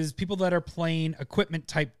is people that are playing equipment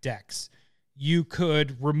type decks, you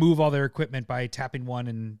could remove all their equipment by tapping 1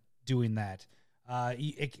 and doing that.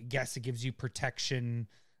 I guess it gives you protection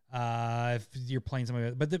if you're playing something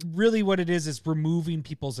like that. But really what it is removing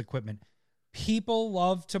people's equipment. People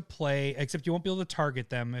love to play, except you won't be able to target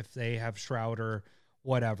them if they have Shroud or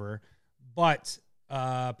whatever. But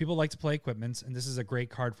people like to play equipments, and this is a great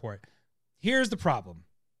card for it. Here's the problem.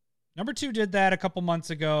 Number 2 did that a couple months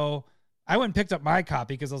ago. I went and picked up my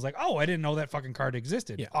copy because I was like, oh, I didn't know that fucking card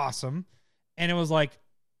existed. Yeah. Awesome. And it was like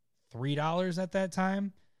 $3 at that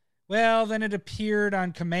time. Well, then it appeared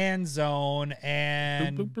on Command Zone,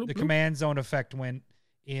 and Bloop, bloop, bloop, the bloop. Command Zone effect went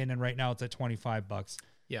in, and right now it's at $25.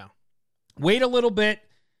 Yeah. Wait a little bit.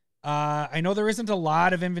 I know there isn't a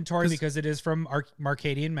lot of inventory 'Cause- because it is from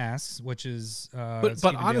Marcadian Mass, which is But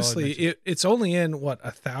Stephen Dale honestly, had mentioned. it's only in what,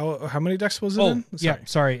 1,000? How many decks was it Oh, in? yeah,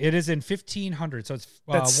 sorry. It is in 1,500, so it's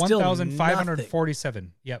That's still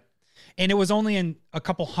 1,547. Yep. And it was only in a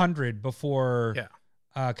couple hundred before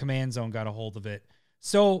Command Zone got a hold of it.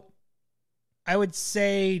 So I would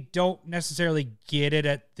say don't necessarily get it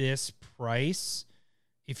at this price.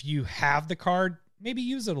 If you have the card, maybe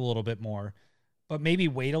use it a little bit more, but maybe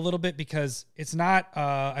wait a little bit because it's not,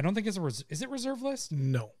 I don't think it's is it reserve list?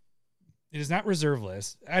 No. It is not reserve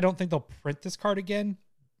list. I don't think they'll print this card again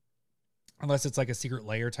unless it's like a secret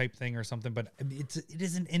layer type thing or something, but it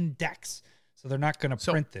is an index. So they're not going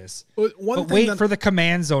to print this. But wait for the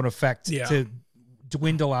Command Zone effect to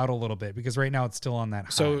dwindle out a little bit because right now it's still on that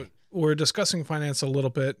high. So we're discussing finance a little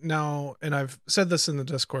bit now, and I've said this in the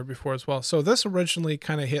Discord before as well. So this originally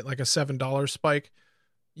kind of hit like a $7 spike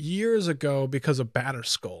years ago because of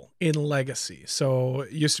Batterskull in Legacy. So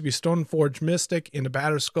it used to be Stoneforge Mystic into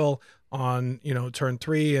Batterskull on, turn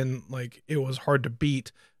 3, and like it was hard to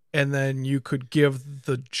beat. And then you could give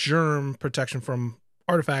the germ protection from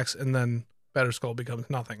artifacts, and then Batterskull becomes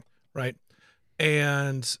nothing, right?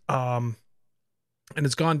 And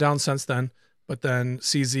it's gone down since then. But then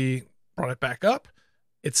CZ brought it back up.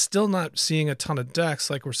 It's still not seeing a ton of decks,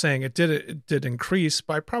 like we're saying. It did increase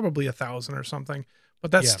by probably 1,000 or something,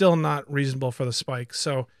 but that's still not reasonable for the spike.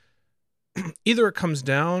 So either it comes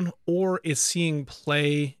down or it's seeing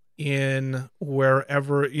play in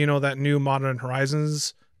wherever, that new Modern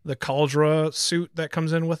Horizons, the Kaldra suit that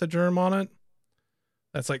comes in with a germ on it.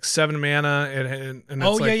 That's like 7 mana. And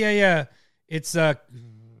it's yeah.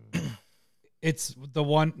 It's the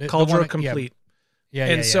one Kaldra Complete.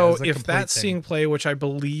 Yeah. So if that's seeing play, which I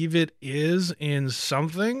believe it is in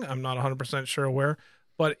something, I'm not 100% sure where,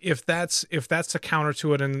 but if that's a counter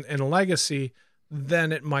to it in Legacy,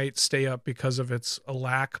 then it might stay up because of its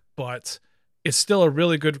lack, but it's still a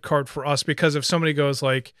really good card for us because if somebody goes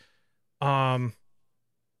like, I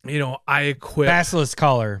equip Basilisk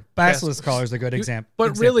Collar. Basilisk Collar is a good example.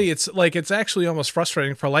 But really, it's actually almost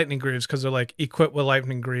frustrating for Lightning Greaves because they're like, equip with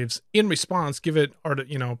Lightning Greaves. In response, give it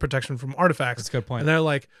protection from artifacts. That's a good point. And they're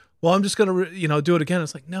like, well, I'm just gonna do it again.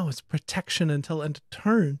 It's like, no, it's protection until end of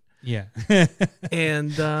turn. Yeah.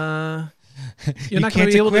 And you're not going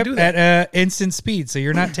to be able to do that at instant speed. So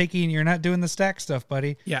you're not doing the stack stuff,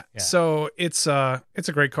 buddy. Yeah. So it's a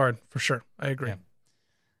great card for sure. I agree. Yeah.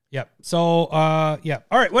 Yep. So, All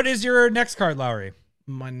right. What is your next card, Lowry?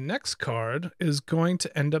 My next card is going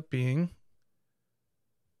to end up being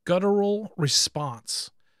Guttural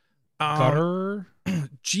Response. Gutter?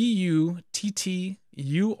 Guttural.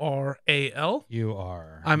 You are.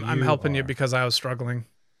 I'm helping you because I was struggling,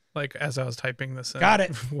 like as I was typing this. Got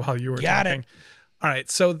it. While you were Got talking. it. All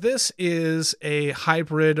right. So this is a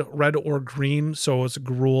hybrid red or green. So it's a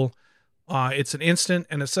Gruul. It's an instant,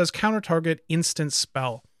 and it says counter target instant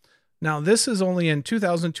spell. Now, this is only in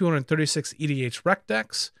 2,236 EDH rec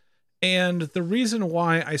decks, and the reason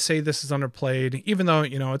why I say this is underplayed, even though,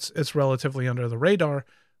 it's relatively under the radar,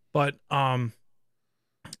 but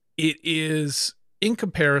it is, in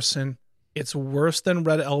comparison, it's worse than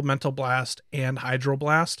Red Elemental Blast and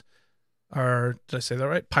Hydroblast. Or, did I say that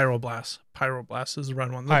right? Pyroblast. Pyroblast is the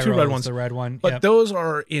red one. The two red ones. The red one. But those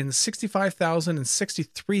are in 65,000 and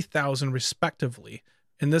 63,000 respectively.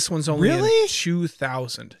 And this one's only in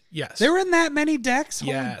 2,000. Yes. They're in that many decks?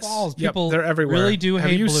 Yes. Holy balls. People they're everywhere. really do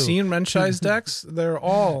Have hate you blue. seen Renshai's decks? They're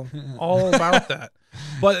all about that.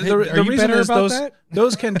 But the Are you reason better is about that?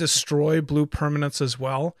 those can destroy blue permanents as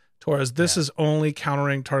well. Whereas this is only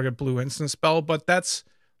countering target blue instant spell. But that's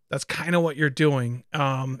kind of what you're doing.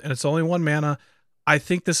 And it's only 1 mana. I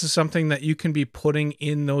think this is something that you can be putting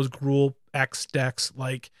in those Gruul X decks.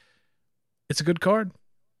 Like, it's a good card.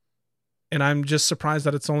 And I'm just surprised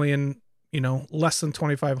that it's only in, less than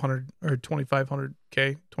 2,500 or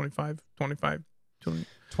 2,500K,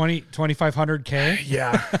 2,500K?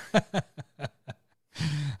 Yeah.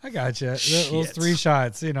 I gotcha. Those 3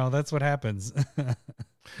 shots, that's what happens.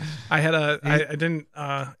 I had I didn't,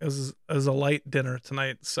 it was a light dinner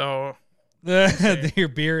tonight. So your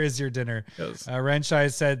beer is your dinner.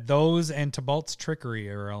 Renshai said those and Tibalt's Trickery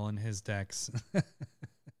are all in his decks.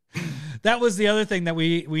 That was the other thing that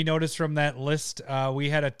we noticed from that list. We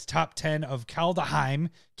had a top 10 of Kaldheim,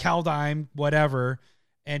 whatever.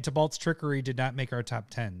 and Tybalt's Trickery did not make our top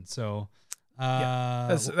 10. So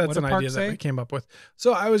that's an idea that we came up with.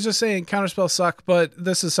 So I was just saying counterspells suck, but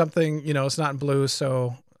this is something, it's not in blue,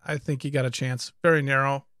 so I think you got a chance. Very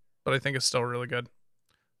narrow, but I think it's still really good.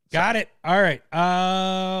 Got it. All right.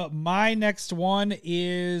 My next one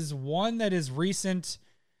is one that is recent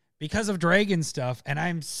because of Dragon stuff, and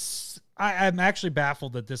I'm actually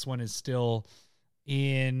baffled that this one is still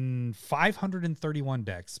in 531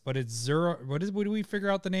 decks, but it's zero. What do we figure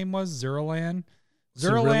out the name was? Zerillion.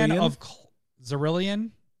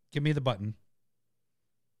 Zerillion. Give me the button.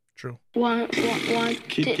 True. One.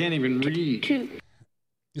 Kid can't even read. Two.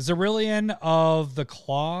 Zerillion of the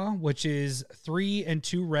Claw, which is 3 and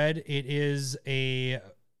 2 red. It is the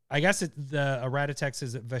Erratatex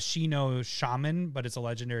is Vashino Shaman, but it's a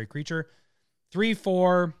legendary creature.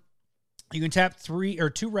 3/4. You can tap 3 or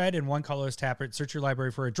 2 red and 1 colorless, tap it, search your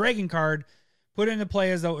library for a dragon card, put it into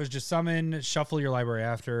play as though it was just summoned, shuffle your library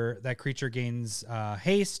after. That creature gains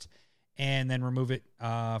haste, and then remove it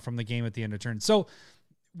from the game at the end of turn. So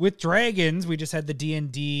with dragons, we just had the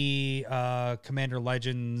D&D Commander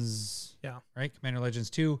Legends. Yeah. Right? Commander Legends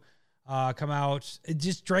 2 come out.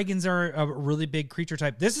 Dragons are a really big creature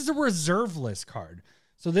type. This is a reserve list card.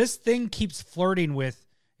 So this thing keeps flirting with,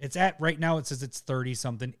 it's at, right now it says it's 30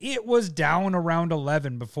 something. It was down around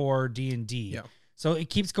 11 before D&D. Yeah. So it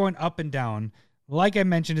keeps going up and down. Like I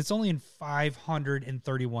mentioned, it's only in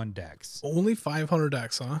 531 decks. Only 500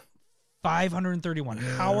 decks, huh? 531. Yeah.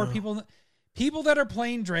 How are people that are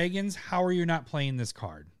playing dragons, how are you not playing this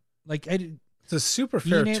card? Like, it's a super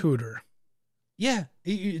fair tutor. Yeah,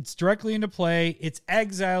 it's directly into play. It's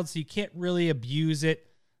exiled, so you can't really abuse it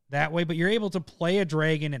that way, but you're able to play a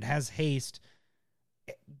dragon. It has haste.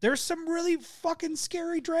 There's some really fucking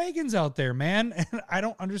scary dragons out there, man. And I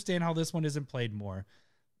don't understand how this one isn't played more.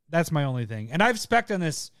 That's my only thing. And I've spec'd on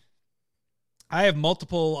this. I have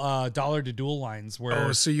multiple dollar to duel lines where.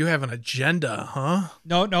 Oh, so you have an agenda, huh?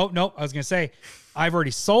 No. I was going to say, I've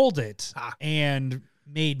already sold it and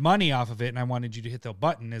made money off of it. And I wanted you to hit the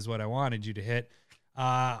button is what I wanted you to hit.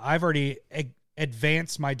 I've already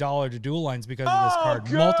advanced my dollar to duel lines because of this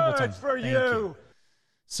card multiple times. Thank you.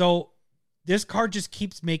 So this card just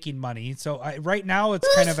keeps making money. So right now it's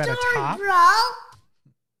kind of at a top. Bro?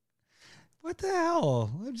 What the hell?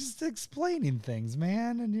 I'm just explaining things,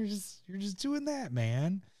 man, and you're just doing that,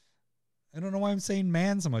 man. I don't know why I'm saying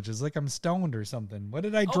man so much. It's like I'm stoned or something. What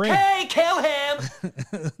did I drink? Okay, kill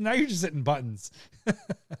him. Now you're just hitting buttons.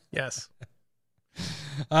 Yes.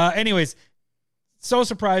 Anyways, so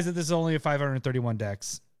surprised that this is only a 531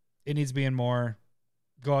 decks. It needs to be in more.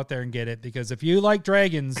 Go out there and get it, because if you like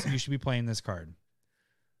dragons, you should be playing this card.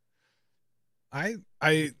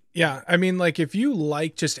 Yeah, I mean, like, if you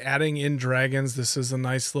like just adding in dragons, this is a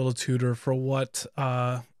nice little tutor for what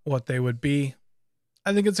they would be.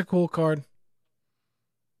 I think it's a cool card.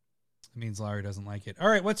 It means Larry doesn't like it. All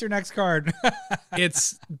right, what's your next card?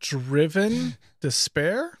 It's Driven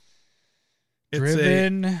Despair.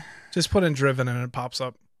 Just put in Driven and it pops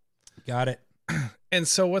up. Got it. And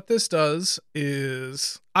so what this does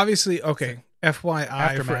is, obviously, okay, FYI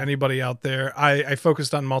Aftermath. For anybody out there, I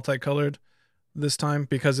focused on multicolored this time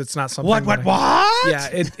because it's not something What? Yeah,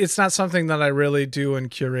 it's not something that I really do and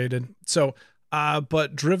curated. So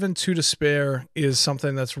but Driven to Despair is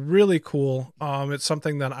something that's really cool. It's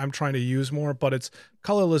something that I'm trying to use more, but it's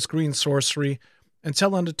colorless green sorcery.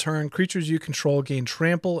 Until end of turn, creatures you control gain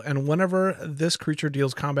trample, and whenever this creature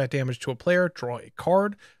deals combat damage to a player, draw a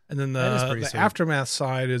card. And then the Aftermath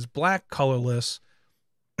side is black colorless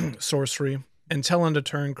sorcery. Until end of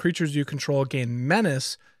turn, creatures you control gain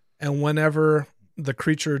menace, and whenever the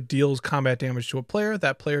creature deals combat damage to a player,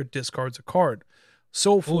 that player discards a card.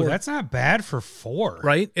 So that's not bad for 4.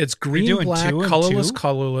 Right? It's green, black,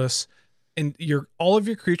 colorless. And all of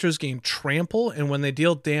your creatures gain trample, and when they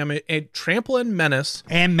deal damage, trample and menace.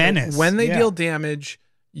 When they deal damage,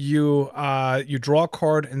 you draw a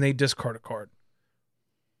card and they discard a card.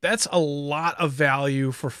 That's a lot of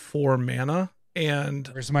value for 4 mana. And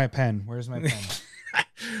where's my pen?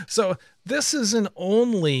 So this isn't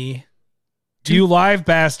only. You live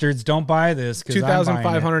bastards, don't buy this.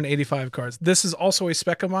 2,585 cards. This is also a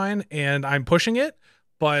spec of mine, and I'm pushing it.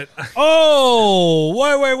 But wait!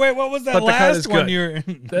 What was that last one?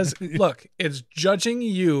 Look, it's judging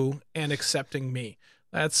you and accepting me.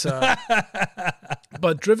 That's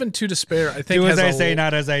but Driven to Despair, I think, do as I say,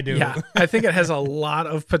 not as I do. Yeah, I think it has a lot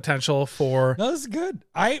of potential for. No, that's good.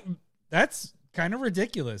 That's kind of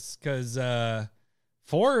ridiculous because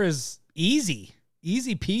 4 is easy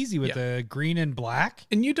peasy with the green and black,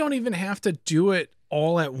 and you don't even have to do it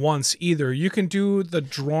all at once either. You can do the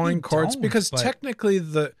drawing cards because technically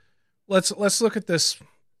let's look at this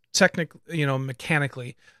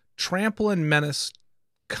mechanically. Trample and Menace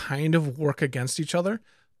kind of work against each other.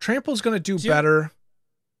 Trample's going to do better.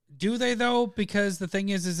 Do they though? Because the thing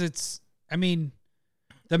is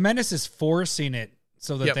the Menace is forcing it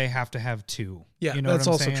so that they have to have 2. Yeah, you know that's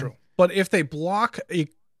what I'm also saying? true. But if they block a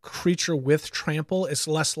creature with trample, it's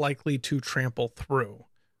less likely to trample through,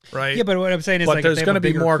 right? Yeah, but what I'm saying is, like, there's going to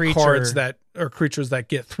be more cards or creatures that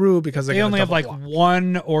get through because they only have like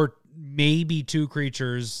 1 or maybe 2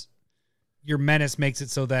 creatures. Your Menace makes it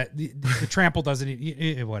so that the trample doesn't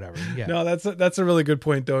whatever. Yeah. No, that's a really good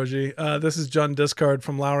point, Doji. This is John discard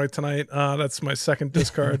from Lowry tonight. That's my second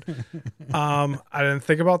discard. I didn't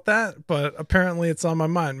think about that, but apparently it's on my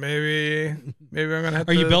mind. Maybe I'm gonna have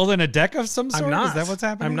Are you building a deck of some sort? I'm not. Is that what's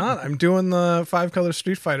happening? I'm not. I'm doing the 5-color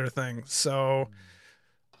Street Fighter thing. So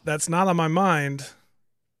that's not on my mind.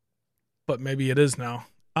 But maybe it is now.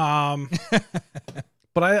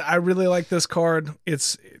 But I really like this card.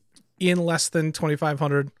 It's in less than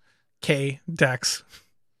 2,500K decks.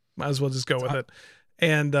 Might as well just go with it.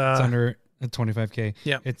 And it's under 25K.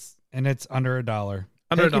 Yeah. It's under $1.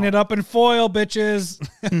 Under Taking it up in foil, bitches.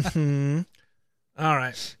 Mm-hmm. All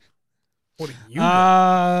right. What are you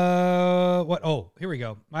doing? What? Oh, here we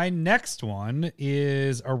go. My next one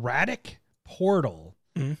is Erratic Portal.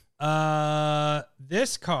 Mm-hmm.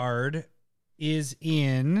 This card is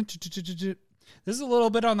in... This is a little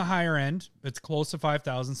bit on the higher end. It's close to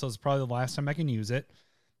 5,000, so it's probably the last time I can use it.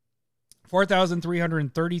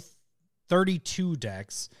 4,332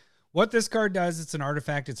 decks. What this card does, it's an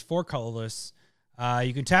artifact. It's 4 colorless.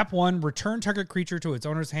 You can tap 1, return target creature to its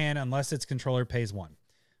owner's hand unless its controller pays 1.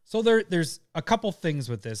 So there's a couple things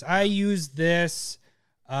with this. I use this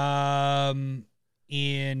in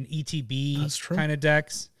ETB kind of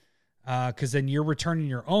decks because then you're returning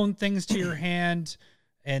your own things to your hand,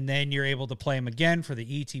 and then you're able to play them again for the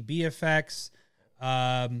ETB effects.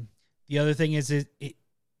 The other thing is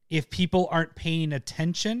if people aren't paying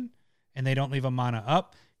attention and they don't leave a mana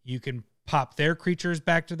up, you can pop their creatures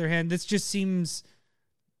back to their hand. This just seems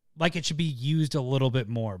like it should be used a little bit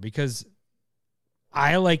more because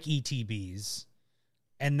I like ETBs,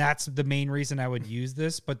 and that's the main reason I would use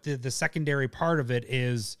this. But the secondary part of it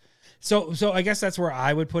is, so I guess that's where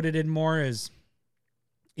I would put it in more is,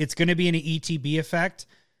 it's going to be an ETB effect,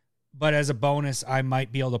 but as a bonus, I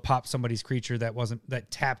might be able to pop somebody's creature that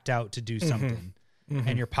tapped out to do something,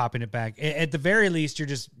 and you're popping it back. At the very least, you're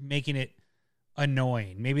just making it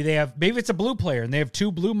annoying. Maybe it's a blue player and they have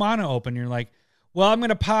 2 blue mana open. You're like, well, I'm going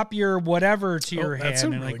to pop your whatever to your hand,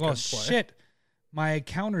 and really like, well, shit, my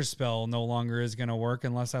counter spell no longer is going to work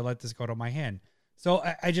unless I let this go to my hand. So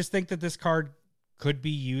I just think that this card could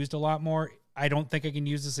be used a lot more. I don't think I can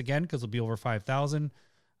use this again because it'll be over 5,000.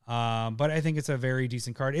 But I think it's a very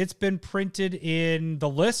decent card. It's been printed in the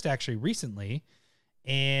list actually recently.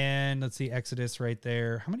 And let's see, Exodus right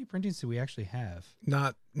there. How many printings do we actually have?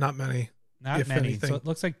 Not many. Not many. Anything. So it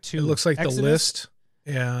looks like 2. It looks like Exodus the list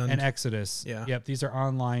and Exodus. Yeah. Yep. These are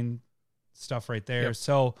online stuff right there. Yep.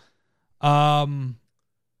 So,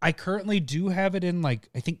 I currently do have it in I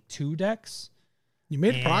think 2 decks. You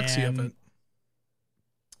made a proxy of it.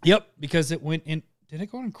 Yep. Because it went in. Did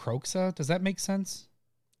it go in Kroxa? Does that make sense?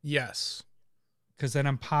 Yes. Because then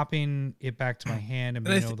I'm popping it back to my hand and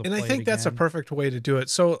being able to play I think that's a perfect way to do it.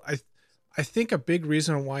 So I think a big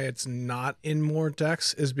reason why it's not in more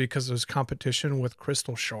decks is because there's competition with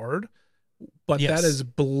Crystal Shard, but that is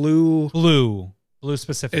blue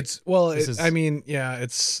specific. It's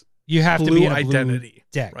you have blue to be in a identity blue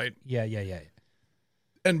deck, right? Yeah.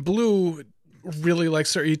 And blue really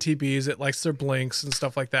likes their ETBs. It likes their blinks and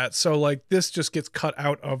stuff like that. So this just gets cut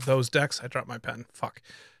out of those decks. I dropped my pen. Fuck.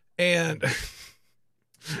 And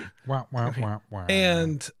wow.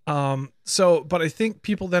 And but I think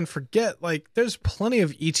people then forget there's plenty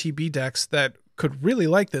of ETB decks that could really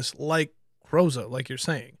like this, like Kroxa, like you're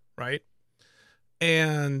saying, right?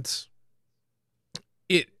 And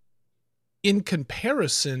it, in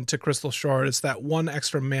comparison to Crystal Shard, it's that 1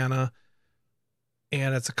 extra mana,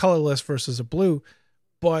 and it's a colorless versus a blue.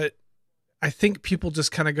 But I think people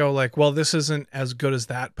just kind of go well, this isn't as good as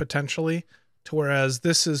that potentially. Whereas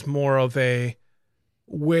this is more of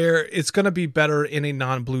where it's going to be better in a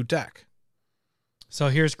non-blue deck. So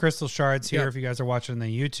here's Crystal Shards here. Yep. If you guys are watching the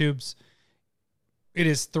YouTubes, it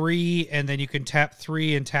is 3, and then you can tap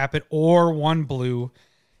 3 and tap it, or 1 blue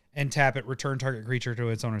and tap it, return target creature to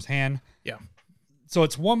its owner's hand. Yeah. So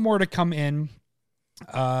it's 1 more to come in,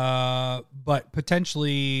 but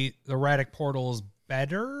potentially the Erratic Portal is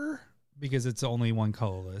better because it's only 1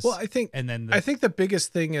 colorless. Well, I think the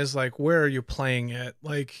biggest thing is where are you playing it?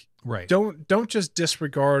 Right. Don't just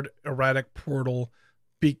disregard Erratic Portal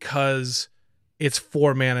because it's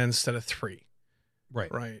 4 mana instead of 3.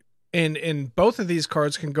 Right. And both of these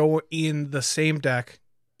cards can go in the same deck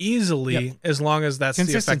easily as long as that's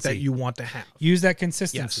the effect that you want to have. Use that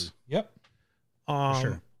consistency. Yes. Yep.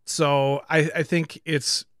 Sure. So I think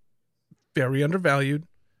it's very undervalued,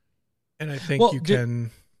 and I think you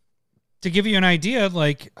can. To give you an idea,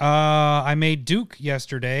 like I made Duke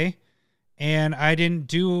yesterday, and I didn't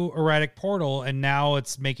do Erratic Portal, and now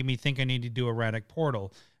it's making me think I need to do Erratic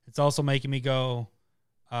Portal. It's also making me go,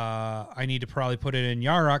 I need to probably put it in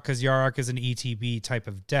Yarok because Yarok is an ETB type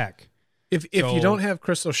of deck. If you don't have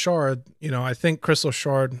Crystal Shard, I think Crystal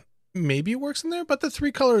Shard maybe works in there, but the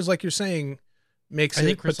 3 colors, like you're saying, makes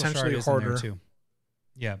it potentially harder too.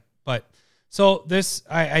 Yeah, but so this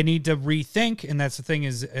I need to rethink, and that's the thing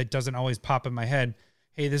is it doesn't always pop in my head.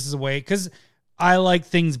 Hey, this is a way because I like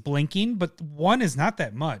things blinking, but 1 is not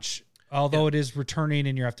that much. Although it is returning,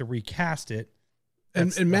 and you have to recast it.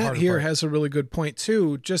 And Matt here has a really good point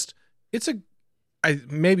too. Just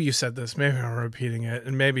maybe you said this, maybe I'm repeating it,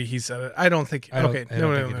 and maybe he said it. I don't think. No.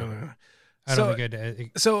 I don't think I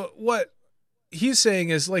did. So what he's saying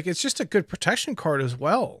is like it's just a good protection card as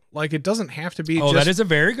well. Like it doesn't have to be. Oh, that is a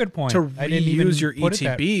very good point. To reuse your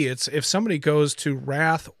ETB, it's if somebody goes to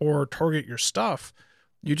Wrath or target your stuff,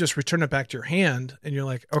 you just return it back to your hand, and you're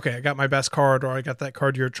like, okay, I got my best card, or I got that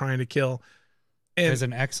card you're trying to kill. That's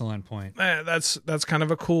an excellent point. That's kind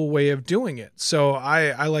of a cool way of doing it. So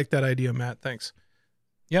I like that idea, Matt. Thanks.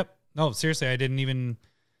 Yep. No, seriously,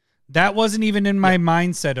 that wasn't even in my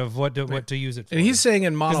mindset of what to use it for. And he's saying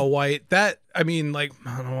in mono white like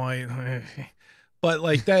mono white, but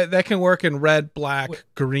like that can work in red, black,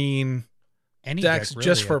 green decks really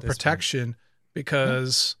just for protection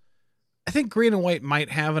because I think green and white might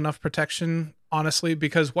have enough protection, honestly,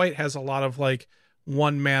 because white has a lot of like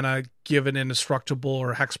 1 mana given indestructible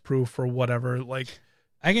or hexproof or whatever. Like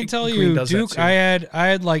I can tell you, Duke, I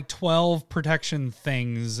had like 12 protection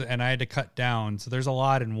things and I had to cut down. So there's a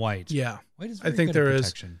lot in white. Yeah. White is I think there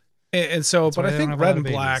is. And so, that's but I think red and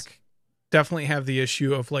black definitely have the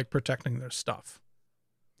issue of like protecting their stuff.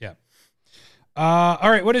 Yeah.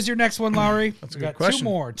 All right. What is your next one, Lowry? That's a good question.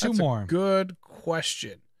 Two more. A good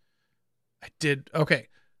question. Okay.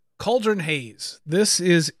 Cauldron Haze. This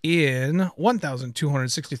is in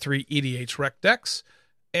 1,263 EDH rec decks.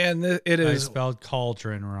 And it is. I spelled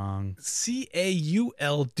cauldron wrong. Cauldron.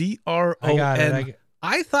 I got it.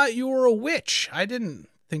 I thought you were a witch. I didn't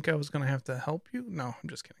think I was going to have to help you. No, I'm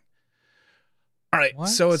just kidding. All right. What?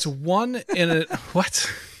 So it's 1 in a. What?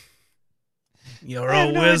 You're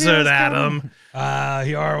a wizard, Adam.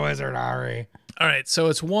 You're a wizard, Ari. All right. So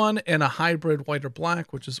it's 1 in a hybrid white or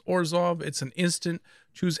black, which is Orzhov. It's an instant.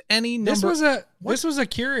 Choose any number. This was a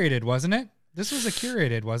curated, wasn't it? This was a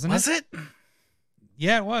curated, wasn't it? Was it?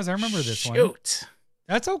 Yeah, it was. I remember this one. Shoot.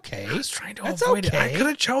 That's okay. I was trying to avoid it. I could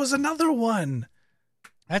have chose another one.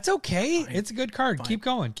 That's okay. Fine. It's a good card. Fine. Keep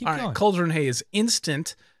going. All right. Cauldron Haze.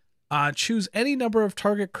 Instant. Choose any number of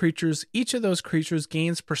target creatures. Each of those creatures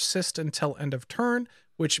gains persist until end of turn,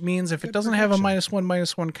 which means if it doesn't have a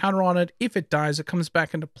 -1/-1 counter on it, if it dies, it comes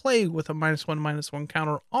back into play with a -1/-1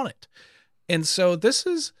 counter on it. And so this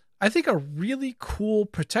is, I think, a really cool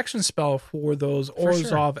protection spell for those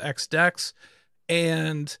Orzhov X decks.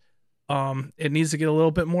 And it needs to get a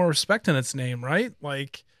little bit more respect in its name, right?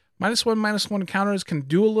 Like -1/-1 counters can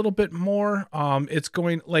do a little bit more. It's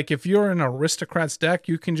going, like, if you're in an Aristocrats deck,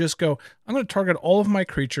 you can just go, I'm going to target all of my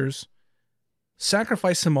creatures,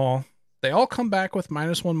 sacrifice them all. They all come back with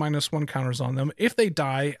 -1/-1 counters on them. If they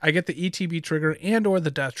die, I get the ETB trigger and or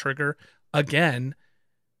the death trigger again,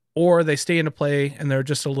 or they stay into play and they're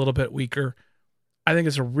just a little bit weaker. I think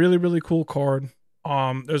it's a really, really cool card.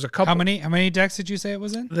 There's a couple. How many decks did you say it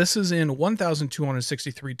was in? This is in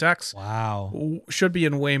 1,263 decks. Wow. Should be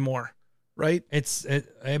in way more, right? But it's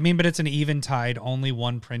an eventide, only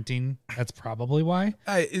 1 printing. That's probably why.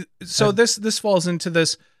 This falls into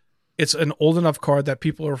this. It's an old enough card that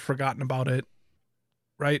people have forgotten about it,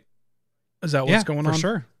 right? Is that what's going on? For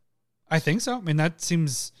sure. I think so. I mean, that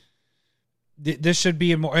seems. This should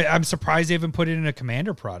be more. I'm surprised they haven't put it in a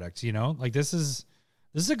commander product. Like this is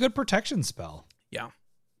a good protection spell. Yeah,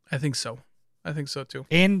 I think so. I think so too.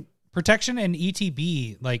 And protection and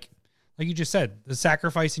ETB, like you just said, the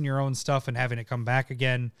sacrificing your own stuff and having it come back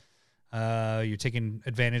again. You're taking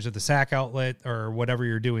advantage of the sack outlet or whatever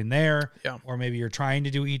you're doing there. Yeah. Or maybe you're trying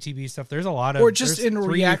to do ETB stuff. There's a lot of, or just in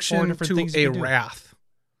reaction to a wrath.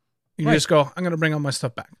 You just go, I'm going to bring all my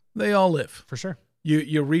stuff back. They all live. For sure.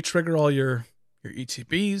 You re-trigger all your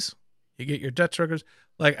ETBs. You get your death triggers.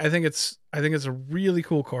 Like I think it's a really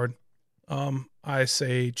cool card. I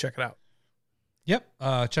say check it out. Yep.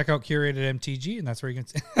 Check out Curated MTG, and that's where you can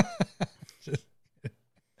see.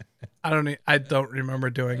 I don't remember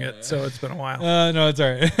doing it, so it's been a while. No, it's all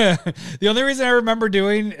right. The only reason I remember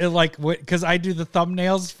doing it, like, because I do the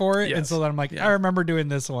thumbnails for it, Yes. and so then I'm like, I remember doing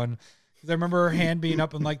this one because I remember her hand being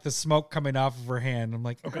up and like the smoke coming off of her hand. I'm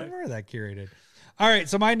like, I remember that Curated. All right,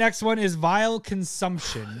 so my next one is Vile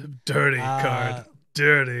Consumption. Dirty card.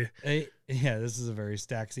 Dirty. Yeah, this is a very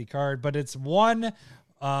Staxy card, but it's one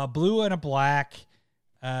blue and a black.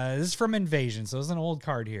 This is from Invasion, so it's an old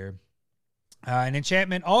card here. An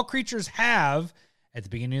enchantment. All creatures have, at the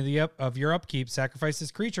beginning of your upkeep, sacrifice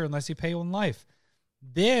this creature unless you pay 1 life.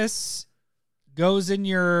 This goes in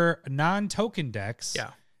your non-token decks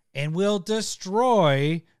and will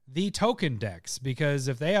destroy the token decks, because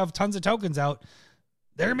if they have tons of tokens out,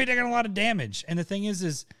 they're going to be taking a lot of damage. And the thing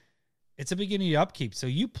is it's a beginning of upkeep. So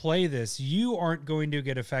you play this, you aren't going to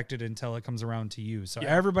get affected until it comes around to you. So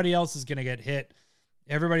everybody else is going to get hit.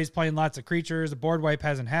 Everybody's playing lots of creatures. The board wipe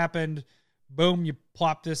hasn't happened. Boom, you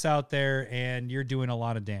plop this out there, and you're doing a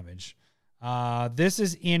lot of damage. This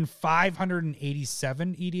is in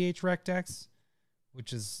 587 EDH rec decks,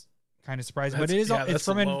 which is kind of surprising. But it is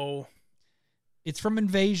it's from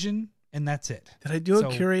Invasion, and that's it. Did I do a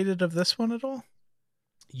Curated of this one at all?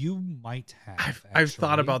 You might have. I've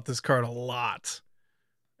thought about this card a lot.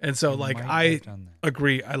 And so, I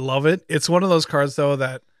agree. I love it. It's one of those cards, though,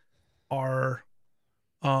 that are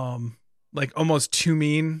almost too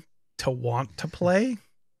mean to want to play.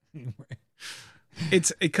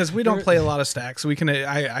 It's because we don't play a lot of stacks. We can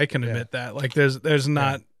I can admit that. Like there's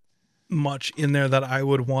not much in there that I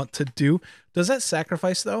would want to do. Does that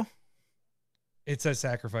sacrifice though? It says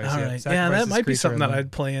sacrifice. All right. Yeah, that might be something that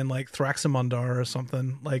I'd play in like Thraxamundar or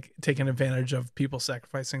something, like taking advantage of people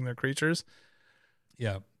sacrificing their creatures.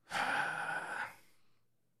 Yeah.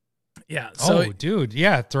 Yeah. So, dude.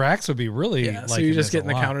 Yeah. Thrax would be really. Yeah. So you're just getting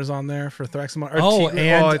the counters on there for Thraxamundar.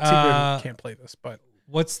 And can't play this, but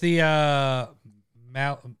what's the the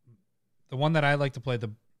one that I like to play,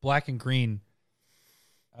 the black and green.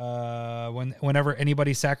 Whenever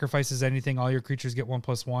anybody sacrifices anything, all your creatures get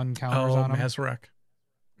 1+1 counters on them.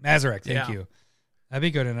 Mazarek. Thank you. That'd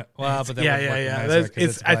be good in it. Well, but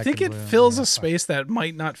I think it fills a space that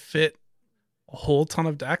might not fit a whole ton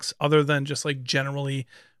of decks, other than just like generally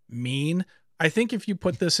mean. I think if you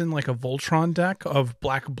put this in like a Voltron deck of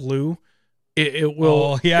black blue, it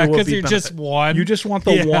will. Because you're just one. You just want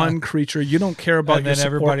the one creature. You don't care about your support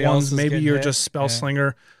everybody ones. else. Maybe you're just Spell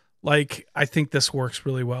Slinger. Like, I think this works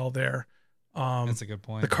really well there. That's a good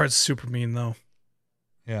point. The card's super mean though.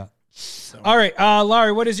 Yeah. So. All right,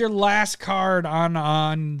 Larry, what is your last card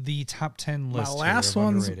on the top 10 list? My last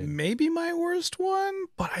one's maybe my worst one,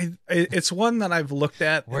 but it's one that I've looked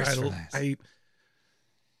at.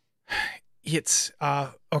 It's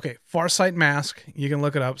Farsight Mask. You can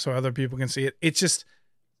look it up so other people can see it. It's just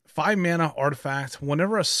 5 mana artifact.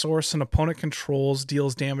 Whenever a source an opponent controls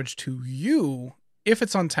deals damage to you, if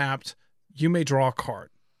it's untapped, you may draw a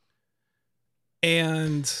card.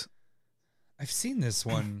 And I've seen this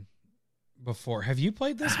one before. Have you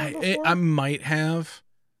played this one before? I might have.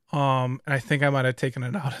 And I think I might have taken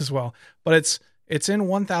it out as well. But it's in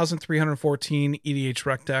 1,314 EDH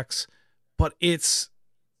rec decks. But it's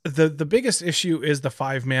the biggest issue is the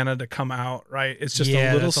 5 mana to come out, right? It's just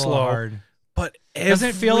a little slow. Hard. But doesn't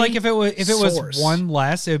it feel like if it was one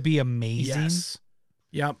less, it would be amazing? Yes.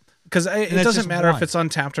 Yep. Because it doesn't matter if it's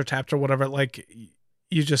untapped or tapped or whatever. Like,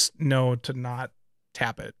 you just know to not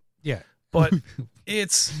tap it. Yeah. But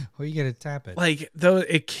it's you gotta tap it. Like, though,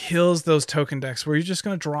 it kills those token decks where you're just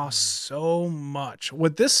gonna draw so much.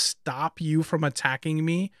 Would this stop you from attacking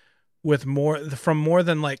me with more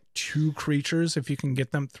than like 2 creatures if you can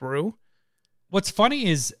get them through? What's funny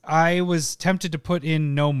is I was tempted to put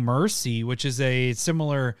in No Mercy, which is a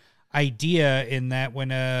similar idea in that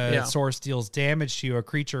when a source deals damage to you, a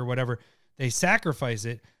creature or whatever, they sacrifice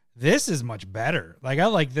it. This is much better. Like, I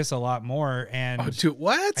like this a lot more. And dude,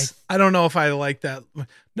 what? I don't know if I like that.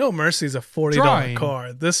 No Mercy is a $40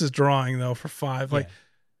 card. This is drawing though for 5. Like,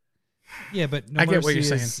 but No I Mercy get what you're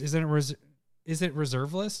saying. Is it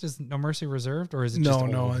reserve list? Is No Mercy reserved, or is it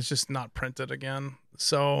no? It's just not printed again.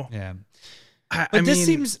 So yeah. But this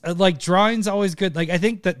seems like drawing's always good. Like, I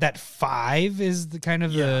think that 5 is the kind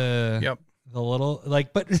of the little,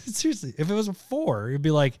 like, but seriously, if it was a 4, it'd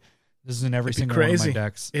be like, this is in every single one of my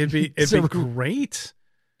decks. It'd be great.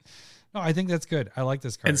 No, I think that's good. I like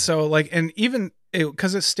this card. And so, like, and even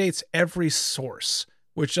because it states every source,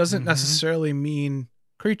 which doesn't necessarily mean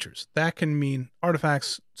creatures. That can mean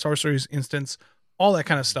artifacts, sorceries, instants, all that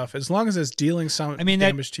kind of stuff. As long as it's dealing some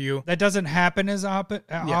damage to you. That doesn't happen as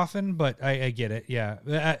often, but I get it.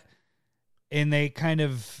 Yeah. and they kind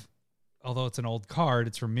of, although it's an old card,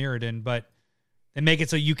 it's from Mirrodin, but they make it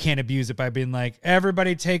so you can't abuse it by being like,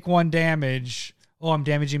 everybody take 1 damage. Oh, I'm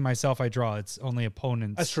damaging myself. I draw. It's only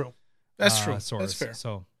opponents. That's true. That's true. Source. That's fair.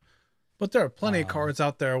 So, but there are plenty of cards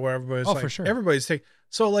out there where everybody's like, for sure. Everybody's taking.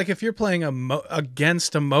 So like if you're playing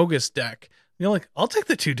against a Mogus deck, you're like, I'll take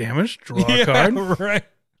the 2 damage, draw a card, right?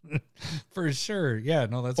 For sure. Yeah.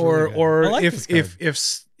 No, that's or really good. or I like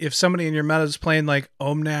if somebody in your meta is playing like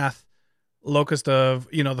Omnath, Locust of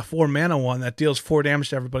the 4 mana one that deals 4 damage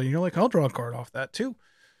to everybody, and you're like, I'll draw a card off that too.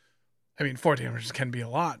 I mean, 4 damage can be a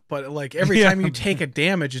lot, but like every time you take a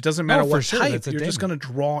damage, it doesn't matter what type, you're just going to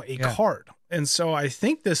draw a card. And so I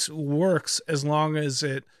think this works as long as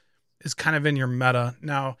it is kind of in your meta.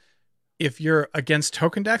 Now, if you're against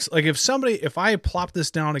token decks, like if I plop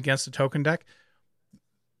this down against a token deck,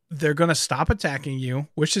 they're going to stop attacking you,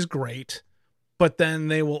 which is great, but then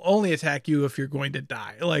they will only attack you if you're going to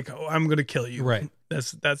die. Like, oh, I'm going to kill you. Right.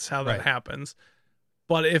 That's how that happens.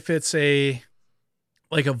 But if it's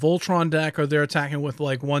like a Voltron deck, or they're attacking with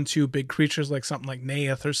like 1-2 big creatures, like something like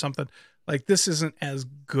Neath or something, like this isn't as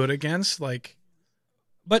good against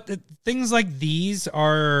but things like these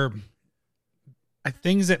are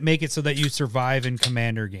things that make it so that you survive in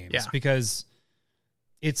Commander games, because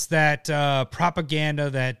it's that propaganda,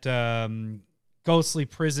 that ghostly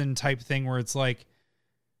prison type thing where it's like,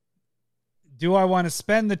 do I want to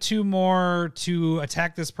spend the 2 more to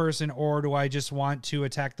attack this person, or do I just want to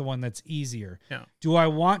attack the one that's easier? Yeah. Do I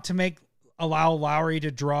want to allow Lowry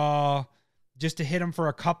to draw just to hit him for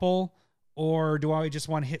a couple, or do I just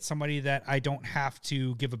want to hit somebody that I don't have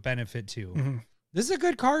to give a benefit to? Mm-hmm. This is a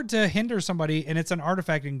good card to hinder somebody, and it's an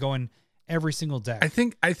artifact and go in every single deck. I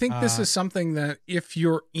think this is something that if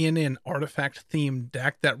you're in an artifact themed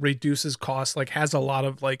deck that reduces costs, like has a lot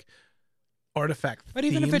of like artifact but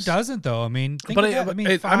even themes. if it doesn't, though, I mean,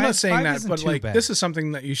 I'm not saying that, but like this is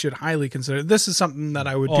something that you should highly consider. This is something that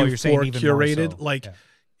I would do for curated. So.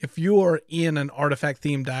 If you are in an artifact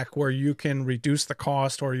themed deck where you can reduce the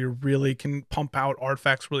cost, or you really can pump out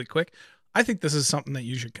artifacts really quick, I think this is something that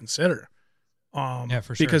you should consider. For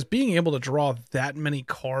sure. Because being able to draw that many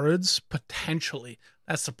cards potentially,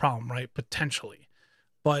 that's the problem, right? Potentially,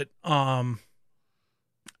 but I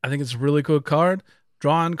think it's a really good card.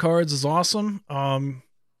 Drawing cards is awesome.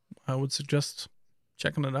 I would suggest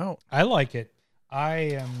checking it out. I like it.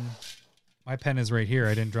 My pen is right here.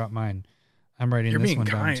 I didn't drop mine. I'm writing this one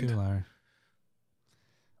down too, Larry.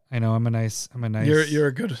 I know. I'm a nice. You're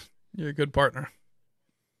a good partner.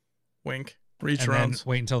 Wink. Reach around.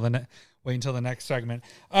 Wait until the next segment.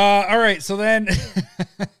 All right. So then,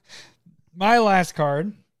 my last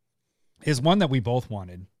card is one that we both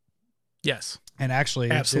wanted. Yes. And actually,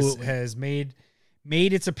 this has made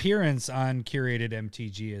its appearance on Curated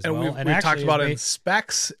MTG as well. We've talked about it in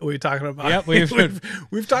specs. We've talked about we've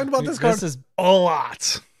talked about this card a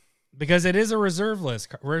lot. Because it is a reserve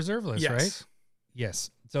list, yes. Right? Yes.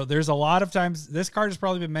 So there's a lot of times, this card has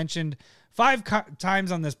probably been mentioned 5 times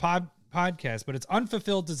on this podcast, but it's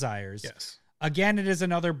Unfulfilled Desires. Yes. Again, it is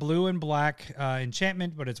another blue and black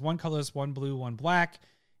enchantment, but it's 1 colorless, 1 blue, 1 black.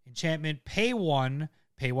 Enchantment, pay 1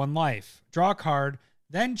 life. Draw a card,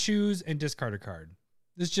 then choose and discard a card.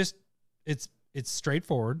 It's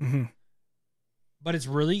straightforward. Mm-hmm. But it's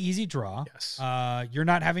really easy draw. Yes. You're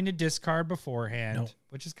not having to discard beforehand,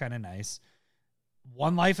 which is kind of nice.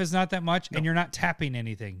 1 life is not that much, and you're not tapping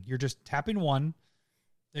anything. You're just tapping 1.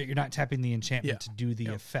 You're not tapping the enchantment to do the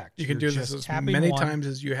effect. You can do this as many times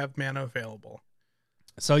as you have mana available.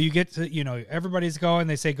 So you get to, everybody's going.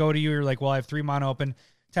 They say go to you. You're like, well, I have 3 mana open.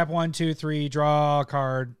 Tap 1, 2, 3, draw a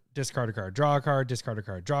card, discard a card, draw a card, discard a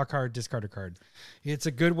card, draw a card, discard a card. It's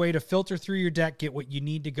a good way to filter through your deck, get what you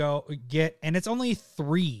need to get. And it's only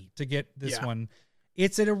 3 to get this one.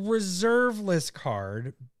 It's a reserve list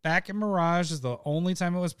card. Back in Mirage is the only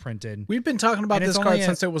time it was printed. We've been talking about this card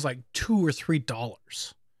since it was like $2 or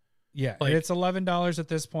 $3. Yeah, it's $11 at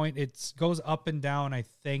this point. It goes up and down, I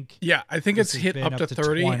think. Yeah, I think it's hit up to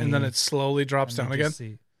 30 and then it slowly drops down again.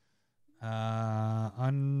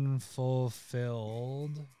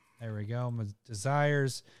 Unfulfilled. There we go.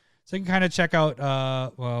 Desires. So you can kind of check out,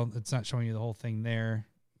 it's not showing you the whole thing there.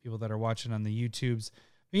 People that are watching on the YouTubes.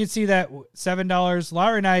 You can see that $7.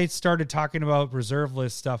 Laura and I started talking about reserve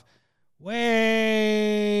list stuff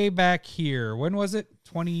way back here. When was it?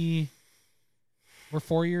 We're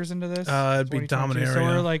 4 years into this? It'd be Dominaria. So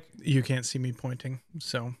we're like, you can't see me pointing,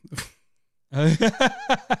 so...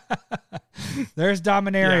 There's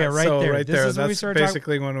Dominaria right there. Right this there. Is when we started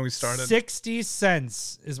basically when we started. 60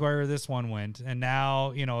 cents is where this one went. And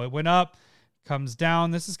now, it went up comes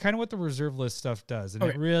down. This is kind of what the reserve list stuff does, and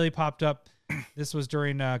it really popped up. This was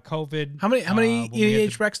during COVID. How many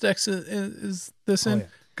EDH Rex decks is this in?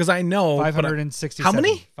 Because I know 567. How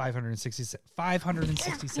many? 567.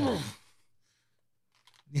 567.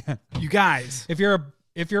 Yeah, you guys. If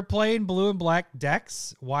you're playing blue and black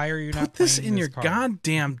decks, why are you not put this in your card?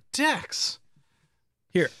 goddamn decks?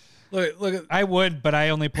 Here, look. I would, but I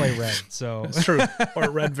only play red, so it's true. Or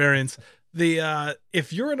red variants.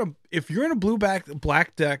 If you're in a blue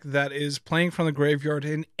black deck that is playing from the graveyard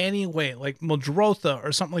in any way, like Muldrotha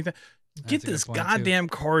or something like that, get this goddamn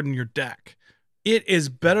card in your deck. It is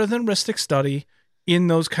better than Rhystic Study in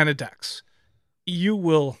those kind of decks. You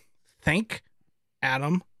will thank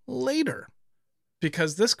Adam later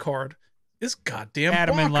because this card is goddamn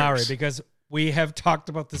Adam bonkers. and Lowry, because we have talked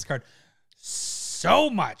about this card so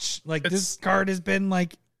much. Like this card has been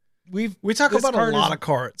like we talk about a lot of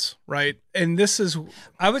cards, right? And this is,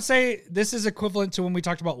 I would say this is equivalent to when we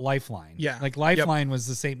talked about Lifeline. Yeah. Like Lifeline was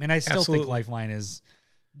the same. And I still Absolutely. think Lifeline is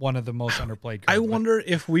one of the most underplayed cards. I wonder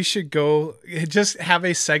if we should go just have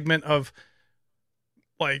a segment of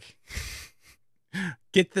like,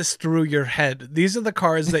 get this through your head. These are the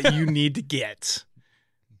cards that you need to get.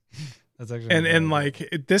 That's actually and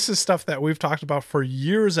like, this is stuff that we've talked about for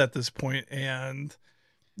years at this point. And,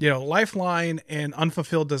 you know, Lifeline and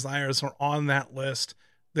Unfulfilled Desires are on that list.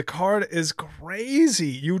 The card is crazy.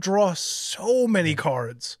 You draw so many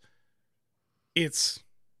cards. It's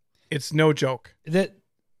no joke. That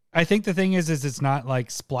I think the thing is it's not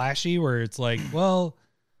like splashy where it's like, well,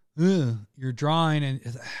 you're drawing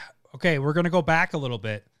and okay, we're going to go back a little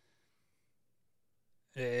bit.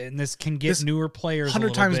 And this can get newer players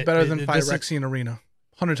 100 times better than Phyrexian Arena.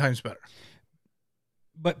 100 times better.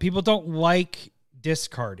 But people don't like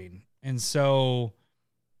discarding. And so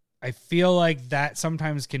I feel like that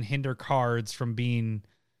sometimes can hinder cards from being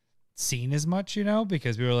seen as much, you know,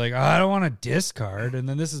 because we were like, oh, I don't want to discard. And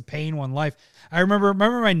then this is paying one life. I remember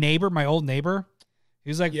my old neighbor, he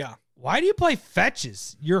was like, yeah, why do you play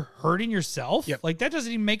fetches? You're hurting yourself. Yep. Like that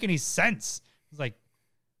doesn't even make any sense. It's like,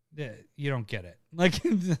 yeah, you don't get it. Like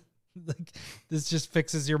this just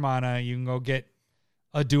fixes your mana. You can go get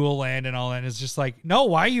a dual land and all that. And it's just like, no,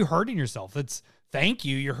 why are you hurting yourself? It's thank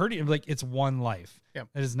you. You're hurting. Like it's one life. Yep.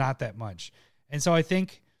 It is not that much. And so I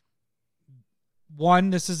think 1,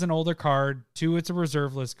 this is an older card. 2, it's a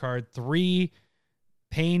reserve list card. 3,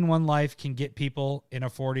 paying 1 life can get people in a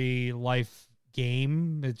 40 life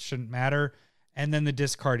game. It shouldn't matter. And then the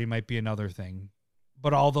discarding might be another thing.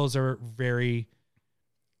 But all those are very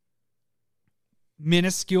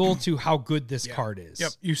minuscule to how good this card is.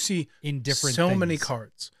 Yep. You see in different so many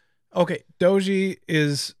cards. Okay. Doji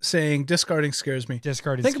is saying discarding scares me.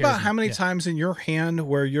 Discarding Think scares about me. how many times in your hand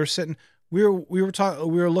where you're sitting. We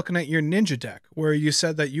were looking at your ninja deck where you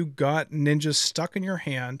said that you got ninjas stuck in your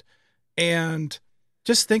hand, and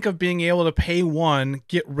just think of being able to pay 1,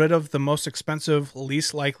 get rid of the most expensive,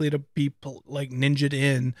 least likely to be like ninja'd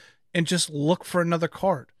in, and just look for another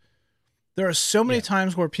card. There are so many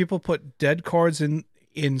times where people put dead cards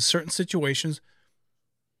in certain situations.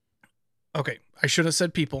 Okay, I should have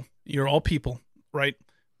said people. You're all people, right?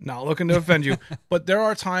 Not looking to offend you, but there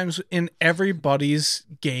are times in everybody's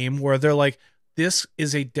game where they're like, this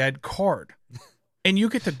is a dead card. And you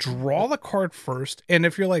get to draw the card first. And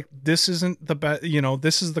if you're like, this isn't the best, you know,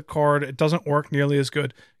 this is the card, it doesn't work nearly as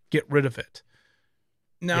good, get rid of it.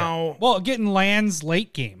 Now, well, getting lands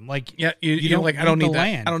late game, like you're like, I don't need that.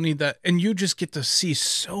 Land. I don't need that. And you just get to see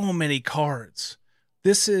so many cards.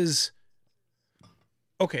 This is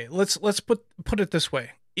okay. Let's put it this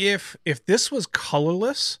way. If this was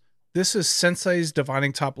colorless, this is Sensei's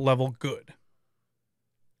Divining Top level good.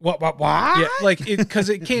 What? Yeah, like because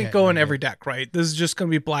it can't go in every deck, right? This is just going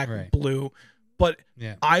to be black, blue. But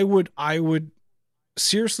I would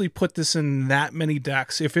seriously put this in that many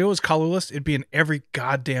decks. If it was colorless, it'd be in every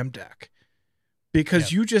goddamn deck.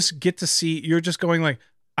 Because you just get to see, you're just going like,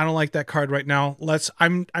 I don't like that card right now.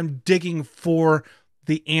 I'm digging for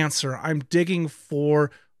the answer. I'm digging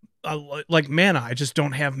for like mana. I just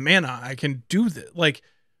don't have mana. I can do this. Like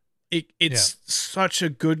it's such a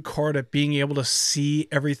good card at being able to see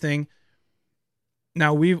everything.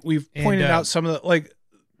 Now we've pointed out some of the like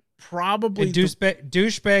probably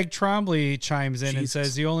douchebag Trombley chimes in and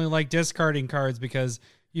says you only like discarding cards because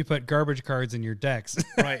you put garbage cards in your decks.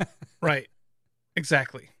 Right.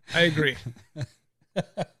 Exactly. I agree.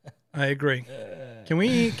 Can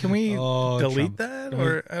we delete that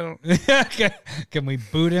or I don't? Can we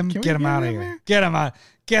boot him? Get him out of here. Get him out.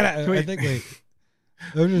 Get out. I think wait.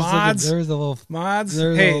 Mods. There's a little mods.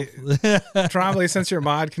 Hey, Trombley, since you're a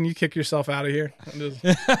mod, can you kick yourself out of here?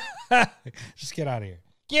 Just get out of here.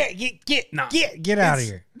 Get out of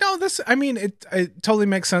here. No, it totally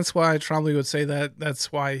makes sense why Trombley would say that.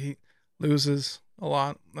 That's why he loses a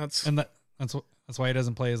lot. That's why he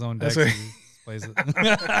doesn't play his own decks. Plays it.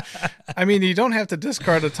 I mean, you don't have to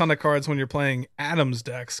discard a ton of cards when you're playing Adam's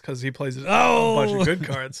decks because he plays a bunch of good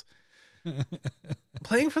cards.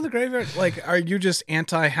 Playing for the graveyard, like, are you just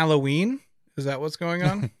anti-Halloween? Is that what's going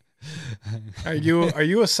on? Are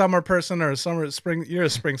you a summer person or a spring? You're a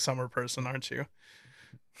spring-summer person, aren't you?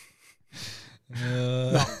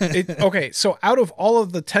 No. Okay, so out of all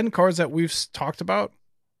of the 10 cards that we've talked about,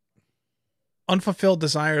 Unfulfilled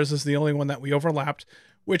Desires is the only one that we overlapped,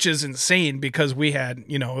 which is insane because we had,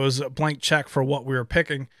 it was a blank check for what we were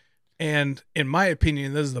picking. And in my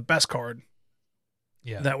opinion, this is the best card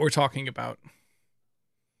that we're talking about.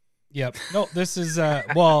 Yep. No, this is,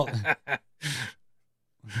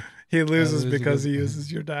 he loses because he uses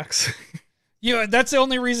your decks. That's the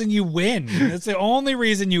only reason you win. That's the only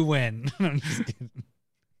reason you win. I'm just kidding.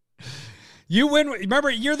 You win. Remember,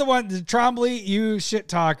 you're the one, Trombley, you shit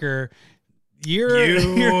talker. You're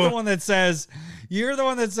the one that says,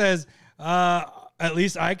 at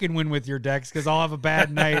least I can win with your decks because I'll have a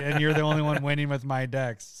bad night and you're the only one winning with my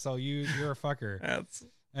decks. So you're a fucker.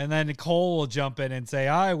 And then Cole will jump in and say,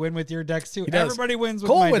 I win with your decks too. Everybody wins with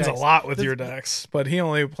Cole my wins decks. a lot with your decks, but he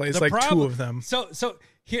only plays two of them. So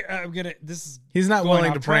here he's not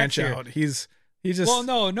willing to branch out. He just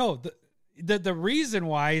no. The reason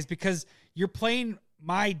why is because you're playing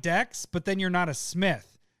my decks, but then you're not a Smith.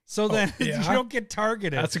 So then you don't get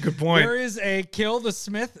targeted. That's a good point. There is a kill the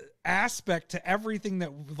Smith aspect to everything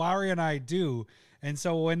that Lowry and I do. And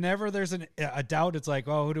so whenever there's a doubt, it's like,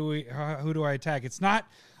 oh, who do I attack? It's not,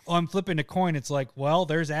 oh, I'm flipping a coin. It's like, well,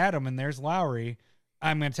 there's Adam and there's Lowry.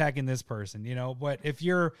 I'm attacking this person, But if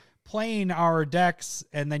you're playing our decks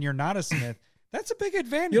and then you're not a Smith, that's a big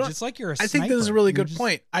advantage. It's like you're a sniper. I think this is a really good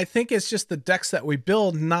point. I think it's just the decks that we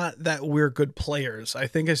build, not that we're good players. I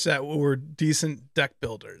think it's that we're decent deck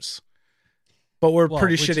builders. But we're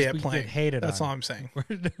pretty shitty at playing. That's all I'm saying.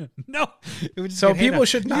 No. So people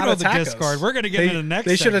should not attack the Discord. us. We're going to get into the next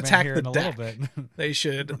They should attack here the in a deck. little bit. They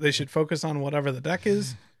should focus on whatever the deck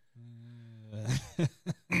is.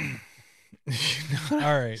 All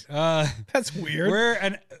right. That's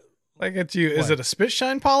weird. Like it's you. Is it a spit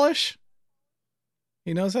shine polish?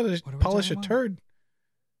 He knows how to polish a turd.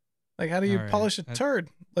 Like, how do you polish a turd?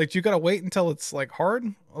 Like, do you got to wait until it's like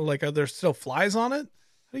hard? Or like, are there still flies on it?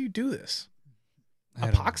 How do you do this?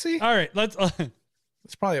 Epoxy? All right.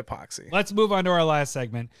 It's probably epoxy. Let's move on to our last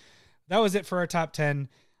segment. That was it for our top 10.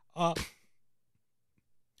 All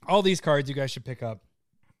these cards you guys should pick up.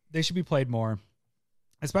 They should be played more.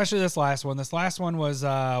 Especially this last one. This last one was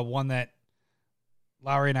one that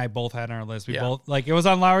Lowry and I both had on our list. We both, it was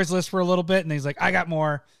on Lowry's list for a little bit, and he's like, I got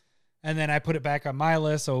more. And then I put it back on my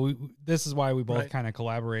list. So this is why we both kind of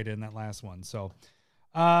collaborated in that last one. So,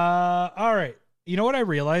 all right. You know what I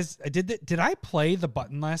realized? Did I play the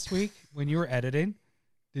button last week when you were editing?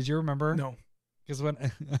 Did you remember? No. Because when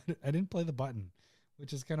I didn't play the button,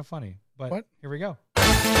 which is kind of funny. But here we go.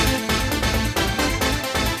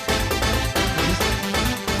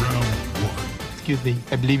 Excuse me,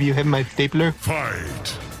 I believe you have my stapler. Fight!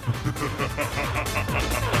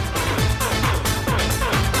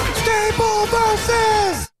 Staple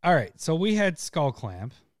versus! All right, so we had Skull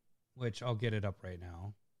Clamp, which I'll get it up right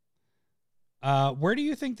now. Where do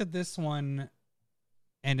you think that this one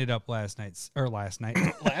ended up last night? Last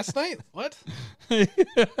night? What?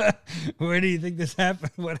 Where do you think this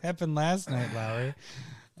happened? What happened last night, Lowry?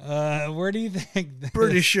 Where do you think?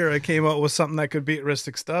 Pretty sure I came up with something that could beat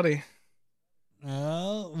Rhystic Study.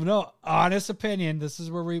 No, honest opinion. This is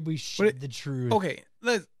where we shit the truth. Okay,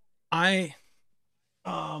 that's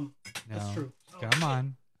true. Come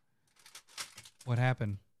on. What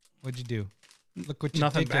happened? What'd you do? Look what you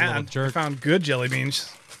Nothing did, you little bad. jerk. I found good jelly beans.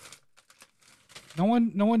 No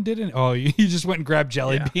one didn't. Oh, you just went and grabbed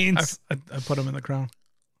jelly beans. I put them in the crown.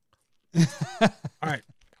 All right.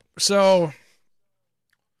 So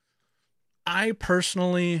I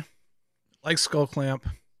personally like Skull Clamp,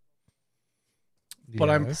 but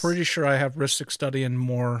I'm pretty sure I have Rhystic Study in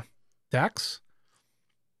more decks.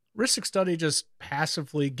 Rhystic Study just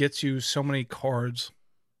passively gets you so many cards.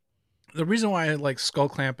 The reason why I like Skull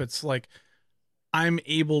Clamp, it's like I'm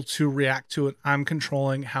able to react to it. I'm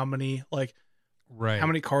controlling how many how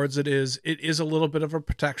many cards it is. It is a little bit of a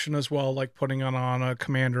protection as well, like putting it on a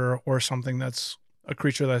commander or something that's a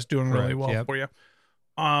creature that's doing really well for you.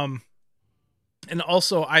 And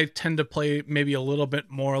also I tend to play maybe a little bit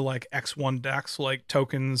more like X1 decks, like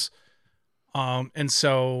tokens. And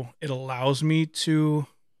so it allows me to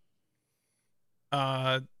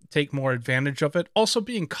take more advantage of it. Also,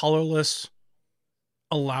 being colorless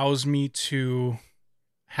allows me to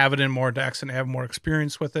have it in more decks and have more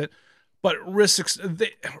experience with it. But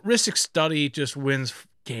Rhystic Study just wins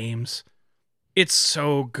games. It's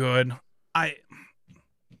so good.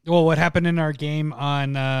 Well, what happened in our game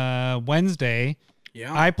on Wednesday?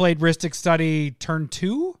 Yeah, I played Rhystic Study turn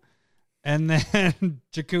 2, and then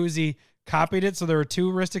Jacuzzi copied it, so there were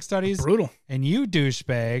 2 Rhystic Studies. Brutal. And you,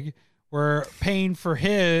 douchebag, were paying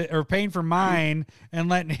for mine and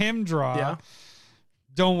letting him draw. Yeah.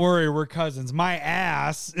 Don't worry, we're cousins. My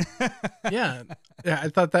ass. Yeah. I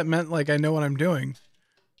thought that meant like I know what I'm doing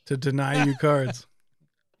to deny you cards.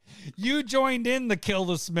 You joined in the Kill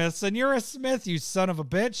the Smiths, and you're a Smith, you son of a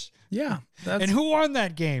bitch. Yeah. And who won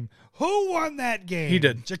that game? Who won that game? He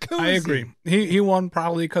did. Jacuzzi. I agree. He won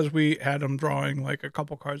probably because we had him drawing like a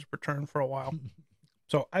couple cards per turn for a while.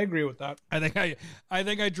 So I agree with that. I think I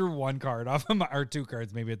drew 1 card off him, or 2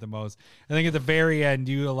 cards maybe at the most. I think at the very end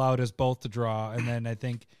you allowed us both to draw, and then I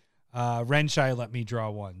think Renshai let me draw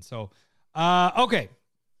 1. So okay.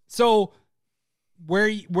 So where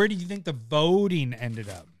do you think the voting ended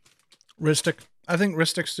up? Rhystic. I think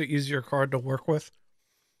Rhystic's the easier card to work with.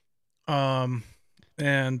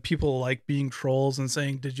 And people like being trolls and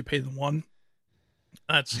saying, "Did you pay the 1?"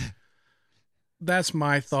 That's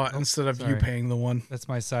my thought instead of you paying the 1. That's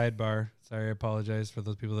my sidebar. Sorry, I apologize for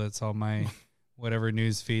those people that saw my whatever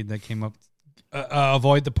news feed that came up.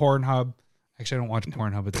 Avoid the Pornhub. Actually, I don't watch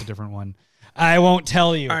Pornhub. It's a different one. I won't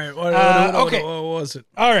tell you. All right. What was it?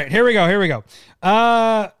 All right. Here we go.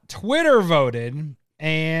 Twitter voted,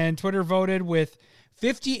 and Twitter voted with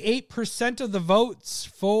 58% of the votes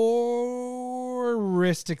for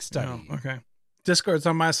Rhystic Study. Oh, okay. Discord's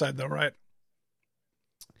on my side, though, right?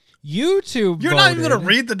 YouTube You're voted, not even going to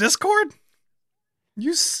read the Discord?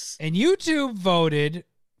 And YouTube voted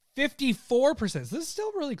 54%. So this is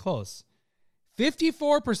still really close.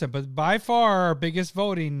 54%, but by far our biggest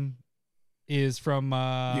voting is from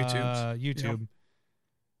YouTube.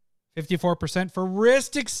 54% for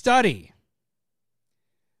Rhystic Study.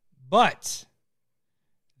 But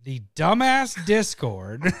the dumbass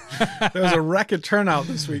Discord. There was a record turnout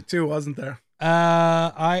this week too, wasn't there?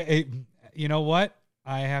 You know what?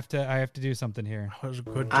 I have to do something here.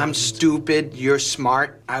 I'm stupid. You're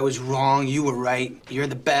smart. I was wrong. You were right. You're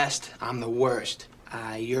the best. I'm the worst.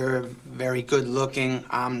 You're very good looking.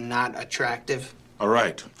 I'm not attractive. All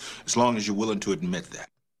right. As long as you're willing to admit that.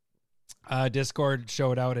 Discord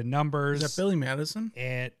showed out in numbers. Is that Billy Madison?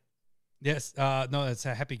 Yes. No, that's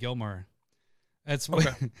Happy Gilmore. That's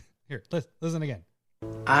okay. Here, listen again.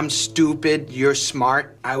 I'm stupid. You're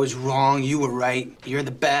smart. I was wrong. You were right. You're the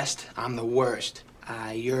best. I'm the worst.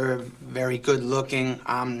 You're very good looking.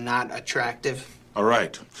 I'm not attractive. All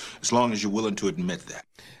right. As long as you're willing to admit that.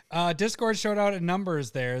 Discord showed out in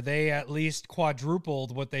numbers there. They at least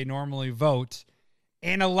quadrupled what they normally vote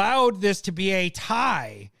and allowed this to be a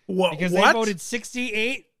tie. Because they voted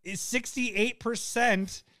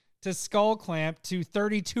 68% to Skull Clamp to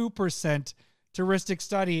 32% to Rhystic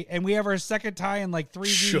Study. And we have our second tie in like 3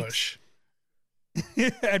 weeks.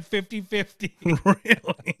 At 50-50.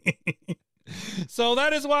 Really? So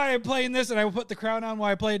that is why I'm playing this, and I will put the crown on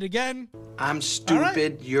while I play it again. I'm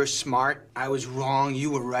stupid. Right. You're smart. I was wrong.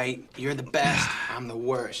 You were right. You're the best. I'm the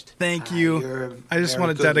worst. Thank you. I just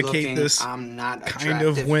want to dedicate this I'm not kind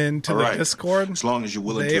of win to the Discord. As long as you're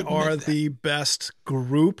willing to admit are the best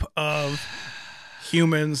group of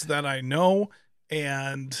humans that I know,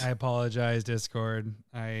 and I apologize, Discord.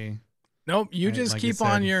 Nope, you just like keep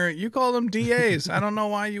on you call them DAs. I don't know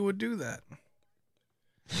why you would do that.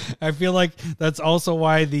 I feel like that's also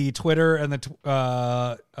why the Twitter and the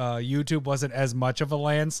YouTube wasn't as much of a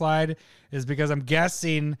landslide, is because I'm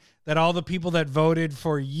guessing that all the people that voted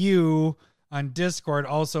for you on Discord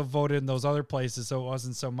also voted in those other places, so it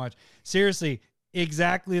wasn't so much. Seriously,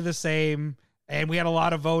 exactly the same, and we had a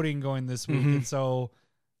lot of voting going this week, and so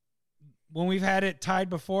when we've had it tied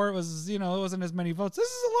before, it was, it wasn't as many votes. This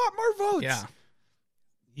is a lot more votes. Yeah.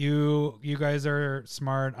 You guys are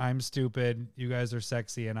smart. I'm stupid. You guys are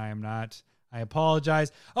sexy, and I am not. I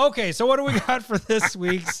apologize. Okay, so what do we got for this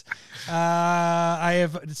week's? I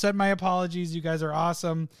have said my apologies. You guys are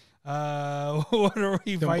awesome. What are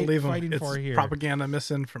we fighting for here? Propaganda,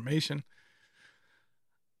 misinformation.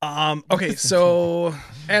 Okay, so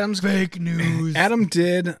Adam's fake news. Adam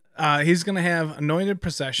did. He's gonna have Anointed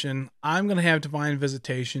Procession. I'm gonna have Divine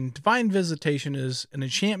Visitation. Divine Visitation is an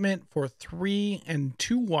enchantment for 3 and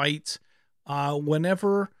 2 white.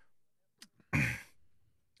 Whenever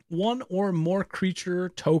one or more creature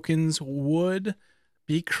tokens would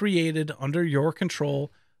be created under your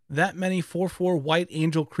control, that many 4/4 white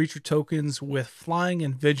angel creature tokens with flying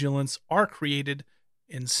and vigilance are created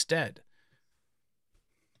instead.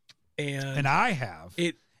 And I have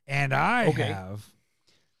it. And I have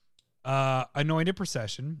Anointed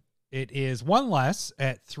Procession. It is 1 less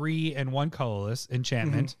at 3 and 1 colorless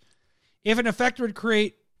enchantment. If an effect would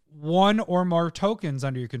create 1 or more tokens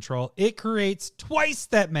under your control, it creates twice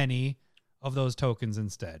that many of those tokens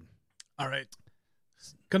instead. All right.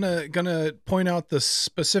 Gonna point out the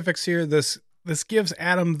specifics here. This gives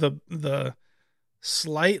Adam the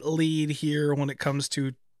slight lead here when it comes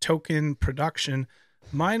to token production.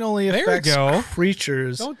 Mine only affects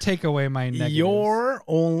creatures. Don't take away my negatives.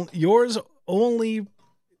 Yours only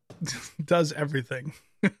does everything.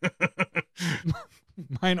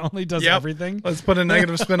 Mine only does everything. Let's put a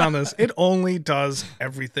negative spin on this. It only does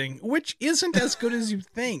everything, which isn't as good as you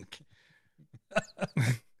think.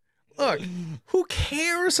 Look, who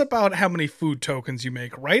cares about how many food tokens you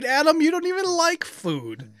make, right, Adam? You don't even like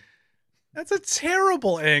food. That's a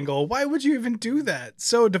terrible angle. Why would you even do that?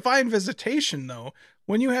 So Divine Visitation, though,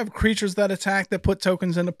 when you have creatures that attack that put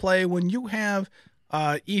tokens into play, when you have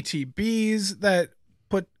ETBs that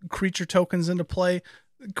put creature tokens into play,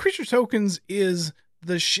 creature tokens is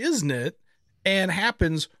the shiznit and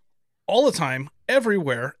happens all the time,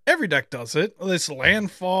 everywhere. Every deck does it. It's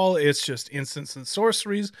landfall. It's just instants and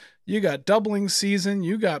sorceries. You got doubling season.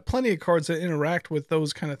 You got plenty of cards that interact with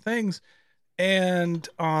those kind of things. And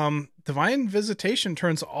Divine Visitation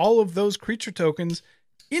turns all of those creature tokens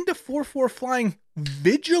into 4/4 flying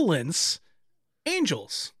vigilance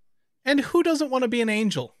angels. And who doesn't want to be an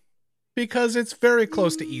angel? Because it's very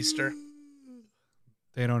close to Easter.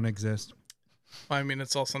 They don't exist. I mean,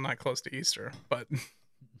 it's also not close to Easter, but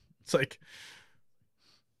it's like,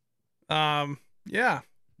 yeah.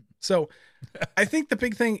 So I think the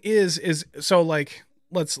big thing is so like,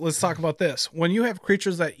 let's talk about this. When you have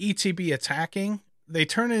creatures that ETB attacking, they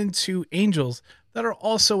turn into angels that are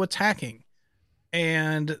also attacking.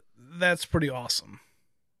 And that's pretty awesome.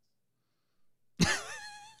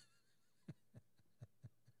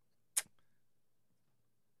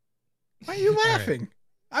 Why are you laughing? Right.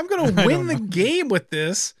 I'm gonna win the game with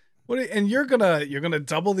this. And you're gonna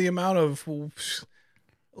double the amount of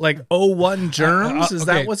like 01 germs. Is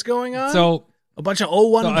that what's going on? So a bunch of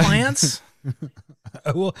 01 plants.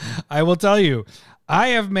 I will tell you, I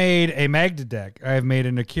have made a Magda deck. I have made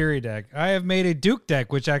an Akiri deck. I have made a Duke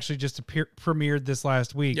deck, which actually just premiered this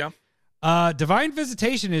last week. Yeah. Divine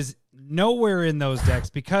Visitation is nowhere in those decks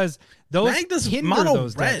because those Magda's hinder mono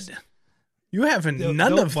those red. Decks. You have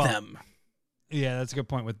none of them. Yeah, that's a good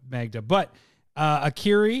point with Magda. But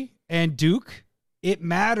Akiri and Duke, it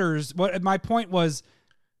matters. What my point was,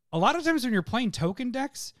 a lot of times when you're playing token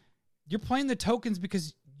decks, you're playing the tokens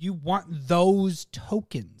because you want those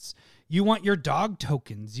tokens. You want your dog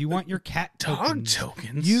tokens. You want your cat tokens. Dog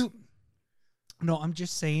tokens? No, I'm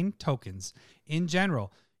just saying tokens in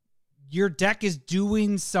general. Your deck is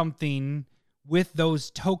doing something with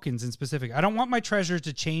those tokens in specific. I don't want my treasures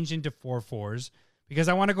to change into 4/4s because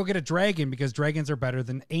I want to go get a dragon because dragons are better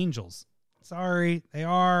than angels. Sorry, they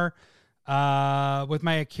are. With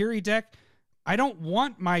my Akiri deck, I don't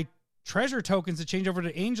want my treasure tokens to change over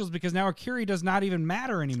to angels because now Akiri does not even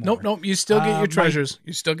matter anymore. Nope. You still get your treasures.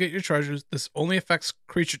 You still get your treasures. This only affects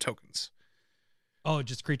creature tokens. Oh,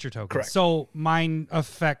 just creature tokens. Correct. So mine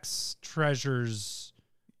affects treasures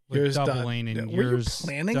with yours doubling and were yours you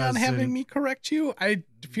planning on having me correct you? I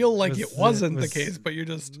feel like it wasn't the case, but you're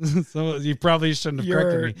just so you probably shouldn't have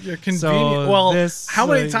corrected me. You're convenient. So well, how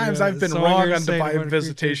many times I've been wrong on Divine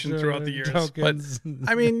Visitation throughout the years? Tokens. But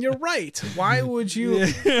I mean, you're right. Why would you?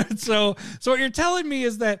 Yeah. So what you're telling me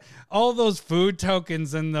is that all those food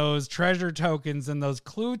tokens and those treasure tokens and those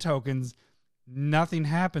clue tokens, nothing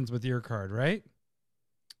happens with your card, right?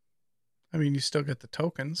 I mean, you still get the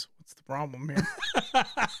tokens. What's the problem here?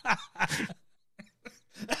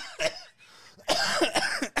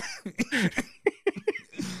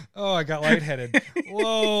 Oh, I got lightheaded.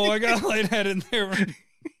 Whoa, I got lightheaded there.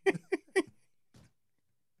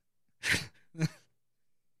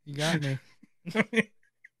 You got me.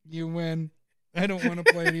 You win. I don't want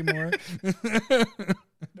to play anymore. I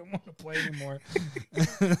don't want to play anymore.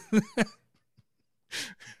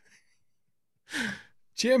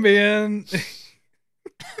 Champion.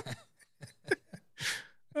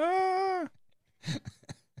 I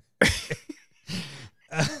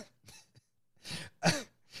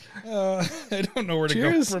don't know where to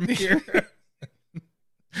go from here.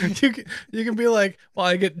 You can be like, well,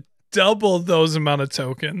 I get double those amount of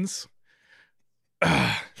tokens.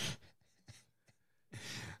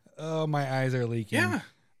 Oh, my eyes are leaking. Yeah.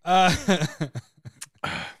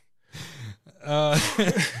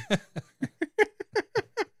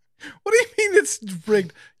 What do you mean it's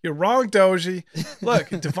rigged? You're wrong, Doji. Look,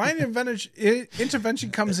 divine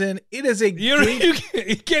intervention comes in. It is a you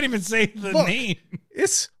can't even say the name.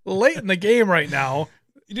 It's late in the game right now.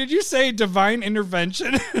 Did you say divine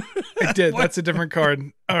intervention? I did. That's a different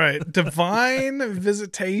card. All right. Divine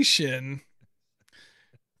visitation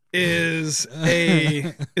is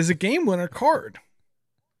a game winner card.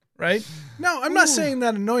 Right? No, I'm not saying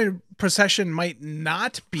that Anointed Procession might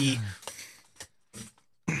not be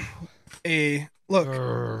a look.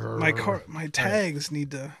 My tags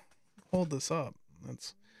need to hold this up.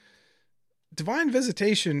 That's Divine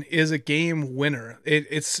Visitation is a game winner.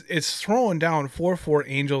 It's throwing down 4/4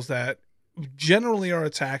 angels that generally are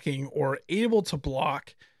attacking or able to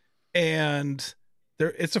block, and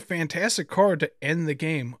it's a fantastic card to end the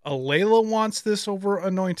game. Alayla wants this over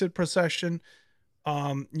Anointed Procession.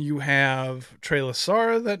 You have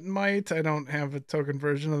Trelasar that might. I don't have a token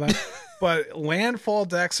version of that. But landfall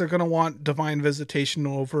decks are going to want Divine Visitation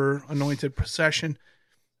over Anointed Procession.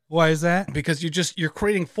 Why is that? Because you're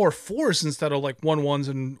creating 4/4s instead of like 1/1s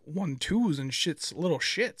and 1/2s and little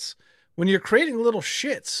shits. When you're creating little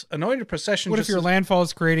shits, Anointed Procession. What if your landfall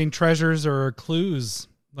is creating treasures or clues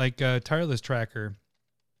like Tireless Tracker?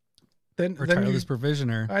 Then Tireless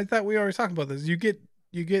Provisioner. I thought we already talked about this. You get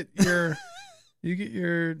your you get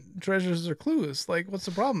your treasures or clues. Like, what's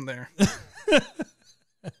the problem there?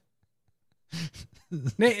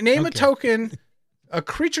 Name a token, a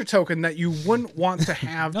creature token that you wouldn't want to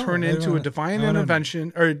have turn into a divine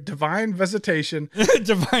intervention or divine visitation.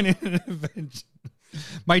 Divine intervention.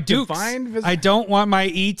 My dukes. I don't want my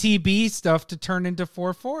ETB stuff to turn into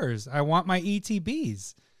 4/4s. I want my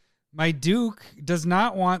ETBs. My Duke does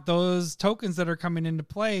not want those tokens that are coming into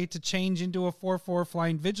play to change into a 4/4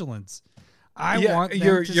 Flying Vigilance. I want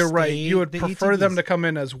them you're right. You would prefer them to come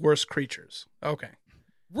in as worse creatures. Okay.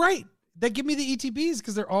 Right. They give me the ETBs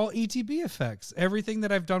because they're all ETB effects. Everything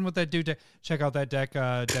that I've done with that dude. Check out that deck.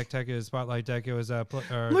 Deck Tech is Spotlight deck. It was look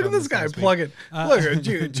at this guy plugging. Look,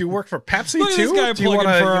 do you work for Pepsi look too? Look at this guy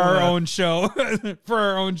plugging for our own show. For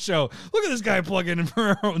our own show. Look at this guy plugging in for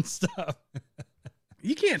our own stuff.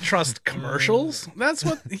 You can't trust commercials. That's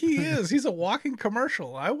what he is. He's a walking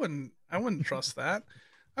commercial. I wouldn't trust that.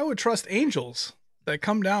 I would trust angels that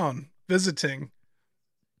come down visiting,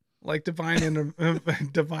 like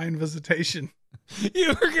divine visitation. You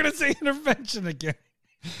were gonna say intervention again.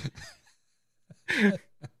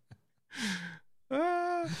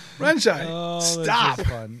 Renshine, stop.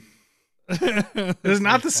 Fun. It's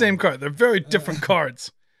not the same card. They're very different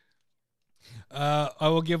cards. I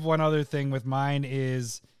will give one other thing with mine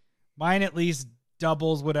is mine at least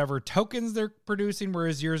doubles whatever tokens they're producing,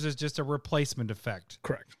 whereas yours is just a replacement effect.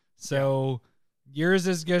 Correct. So yours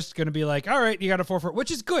is just going to be like, all right, you got a 4/4,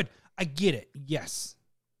 which is good. I get it. Yes.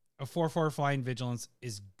 A 4/4 Flying Vigilance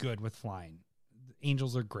is good with flying.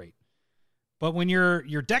 Angels are great. But when your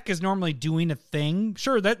deck is normally doing a thing,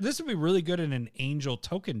 sure, this would be really good in an angel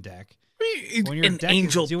token deck. When your deck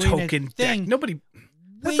angel is doing token thing, nobody.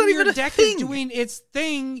 That's when not even your a deck thing. is doing its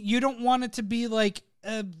thing, you don't want it to be like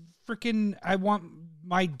a freaking. I want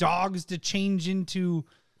my dogs to change into.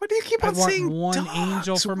 Why do you keep on saying one dogs?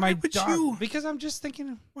 angel for my dog? You? Because I'm just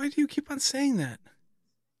thinking. Why do you keep on saying that?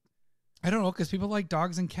 I don't know, because people like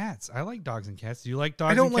dogs and cats. I like dogs and cats. Do you like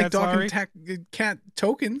dogs? I don't and like cats, dog and cat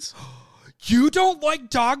tokens. You don't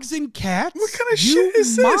like dogs and cats? What kind of shit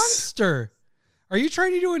is this? Monster. Are you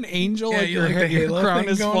trying to do an angel like your crown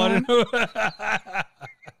is flooded?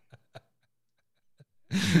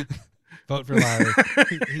 Vote for Larry.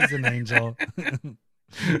 He's an angel.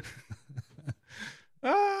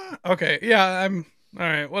 Okay. Yeah, I'm all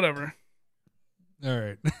right. Whatever. All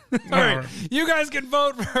right. All right. You guys can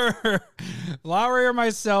vote for Lowry or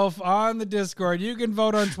myself on the Discord. You can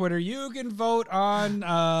vote on Twitter. You can vote on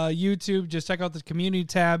YouTube. Just check out the community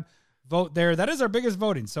tab. Vote there. That is our biggest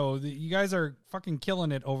voting. So you guys are fucking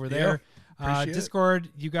killing it over there. Discord,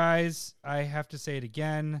 you guys, I have to say it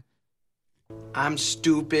again. I'm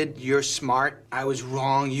stupid. You're smart. I was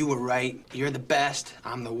wrong. You were right. You're the best.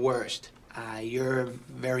 I'm the worst. You're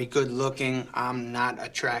very good looking. I'm not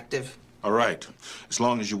attractive. All right, as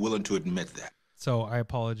long as you're willing to admit that. So I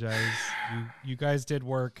apologize. You guys did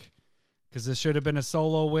work because this should have been a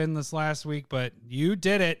solo win this last week, but you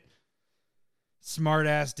did it. Smart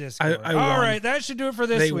ass Discord. All right, that should do it for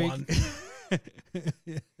this week.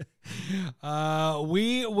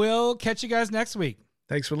 We will catch you guys next week.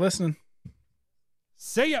 Thanks for listening.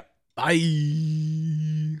 See ya.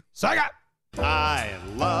 Bye. Saga. I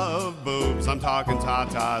love boobs, I'm talking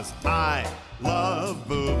tatas. I love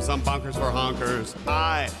boobs, I'm bonkers for honkers.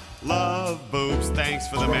 I love boobs, thanks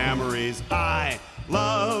for the memories. I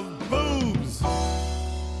love boobs.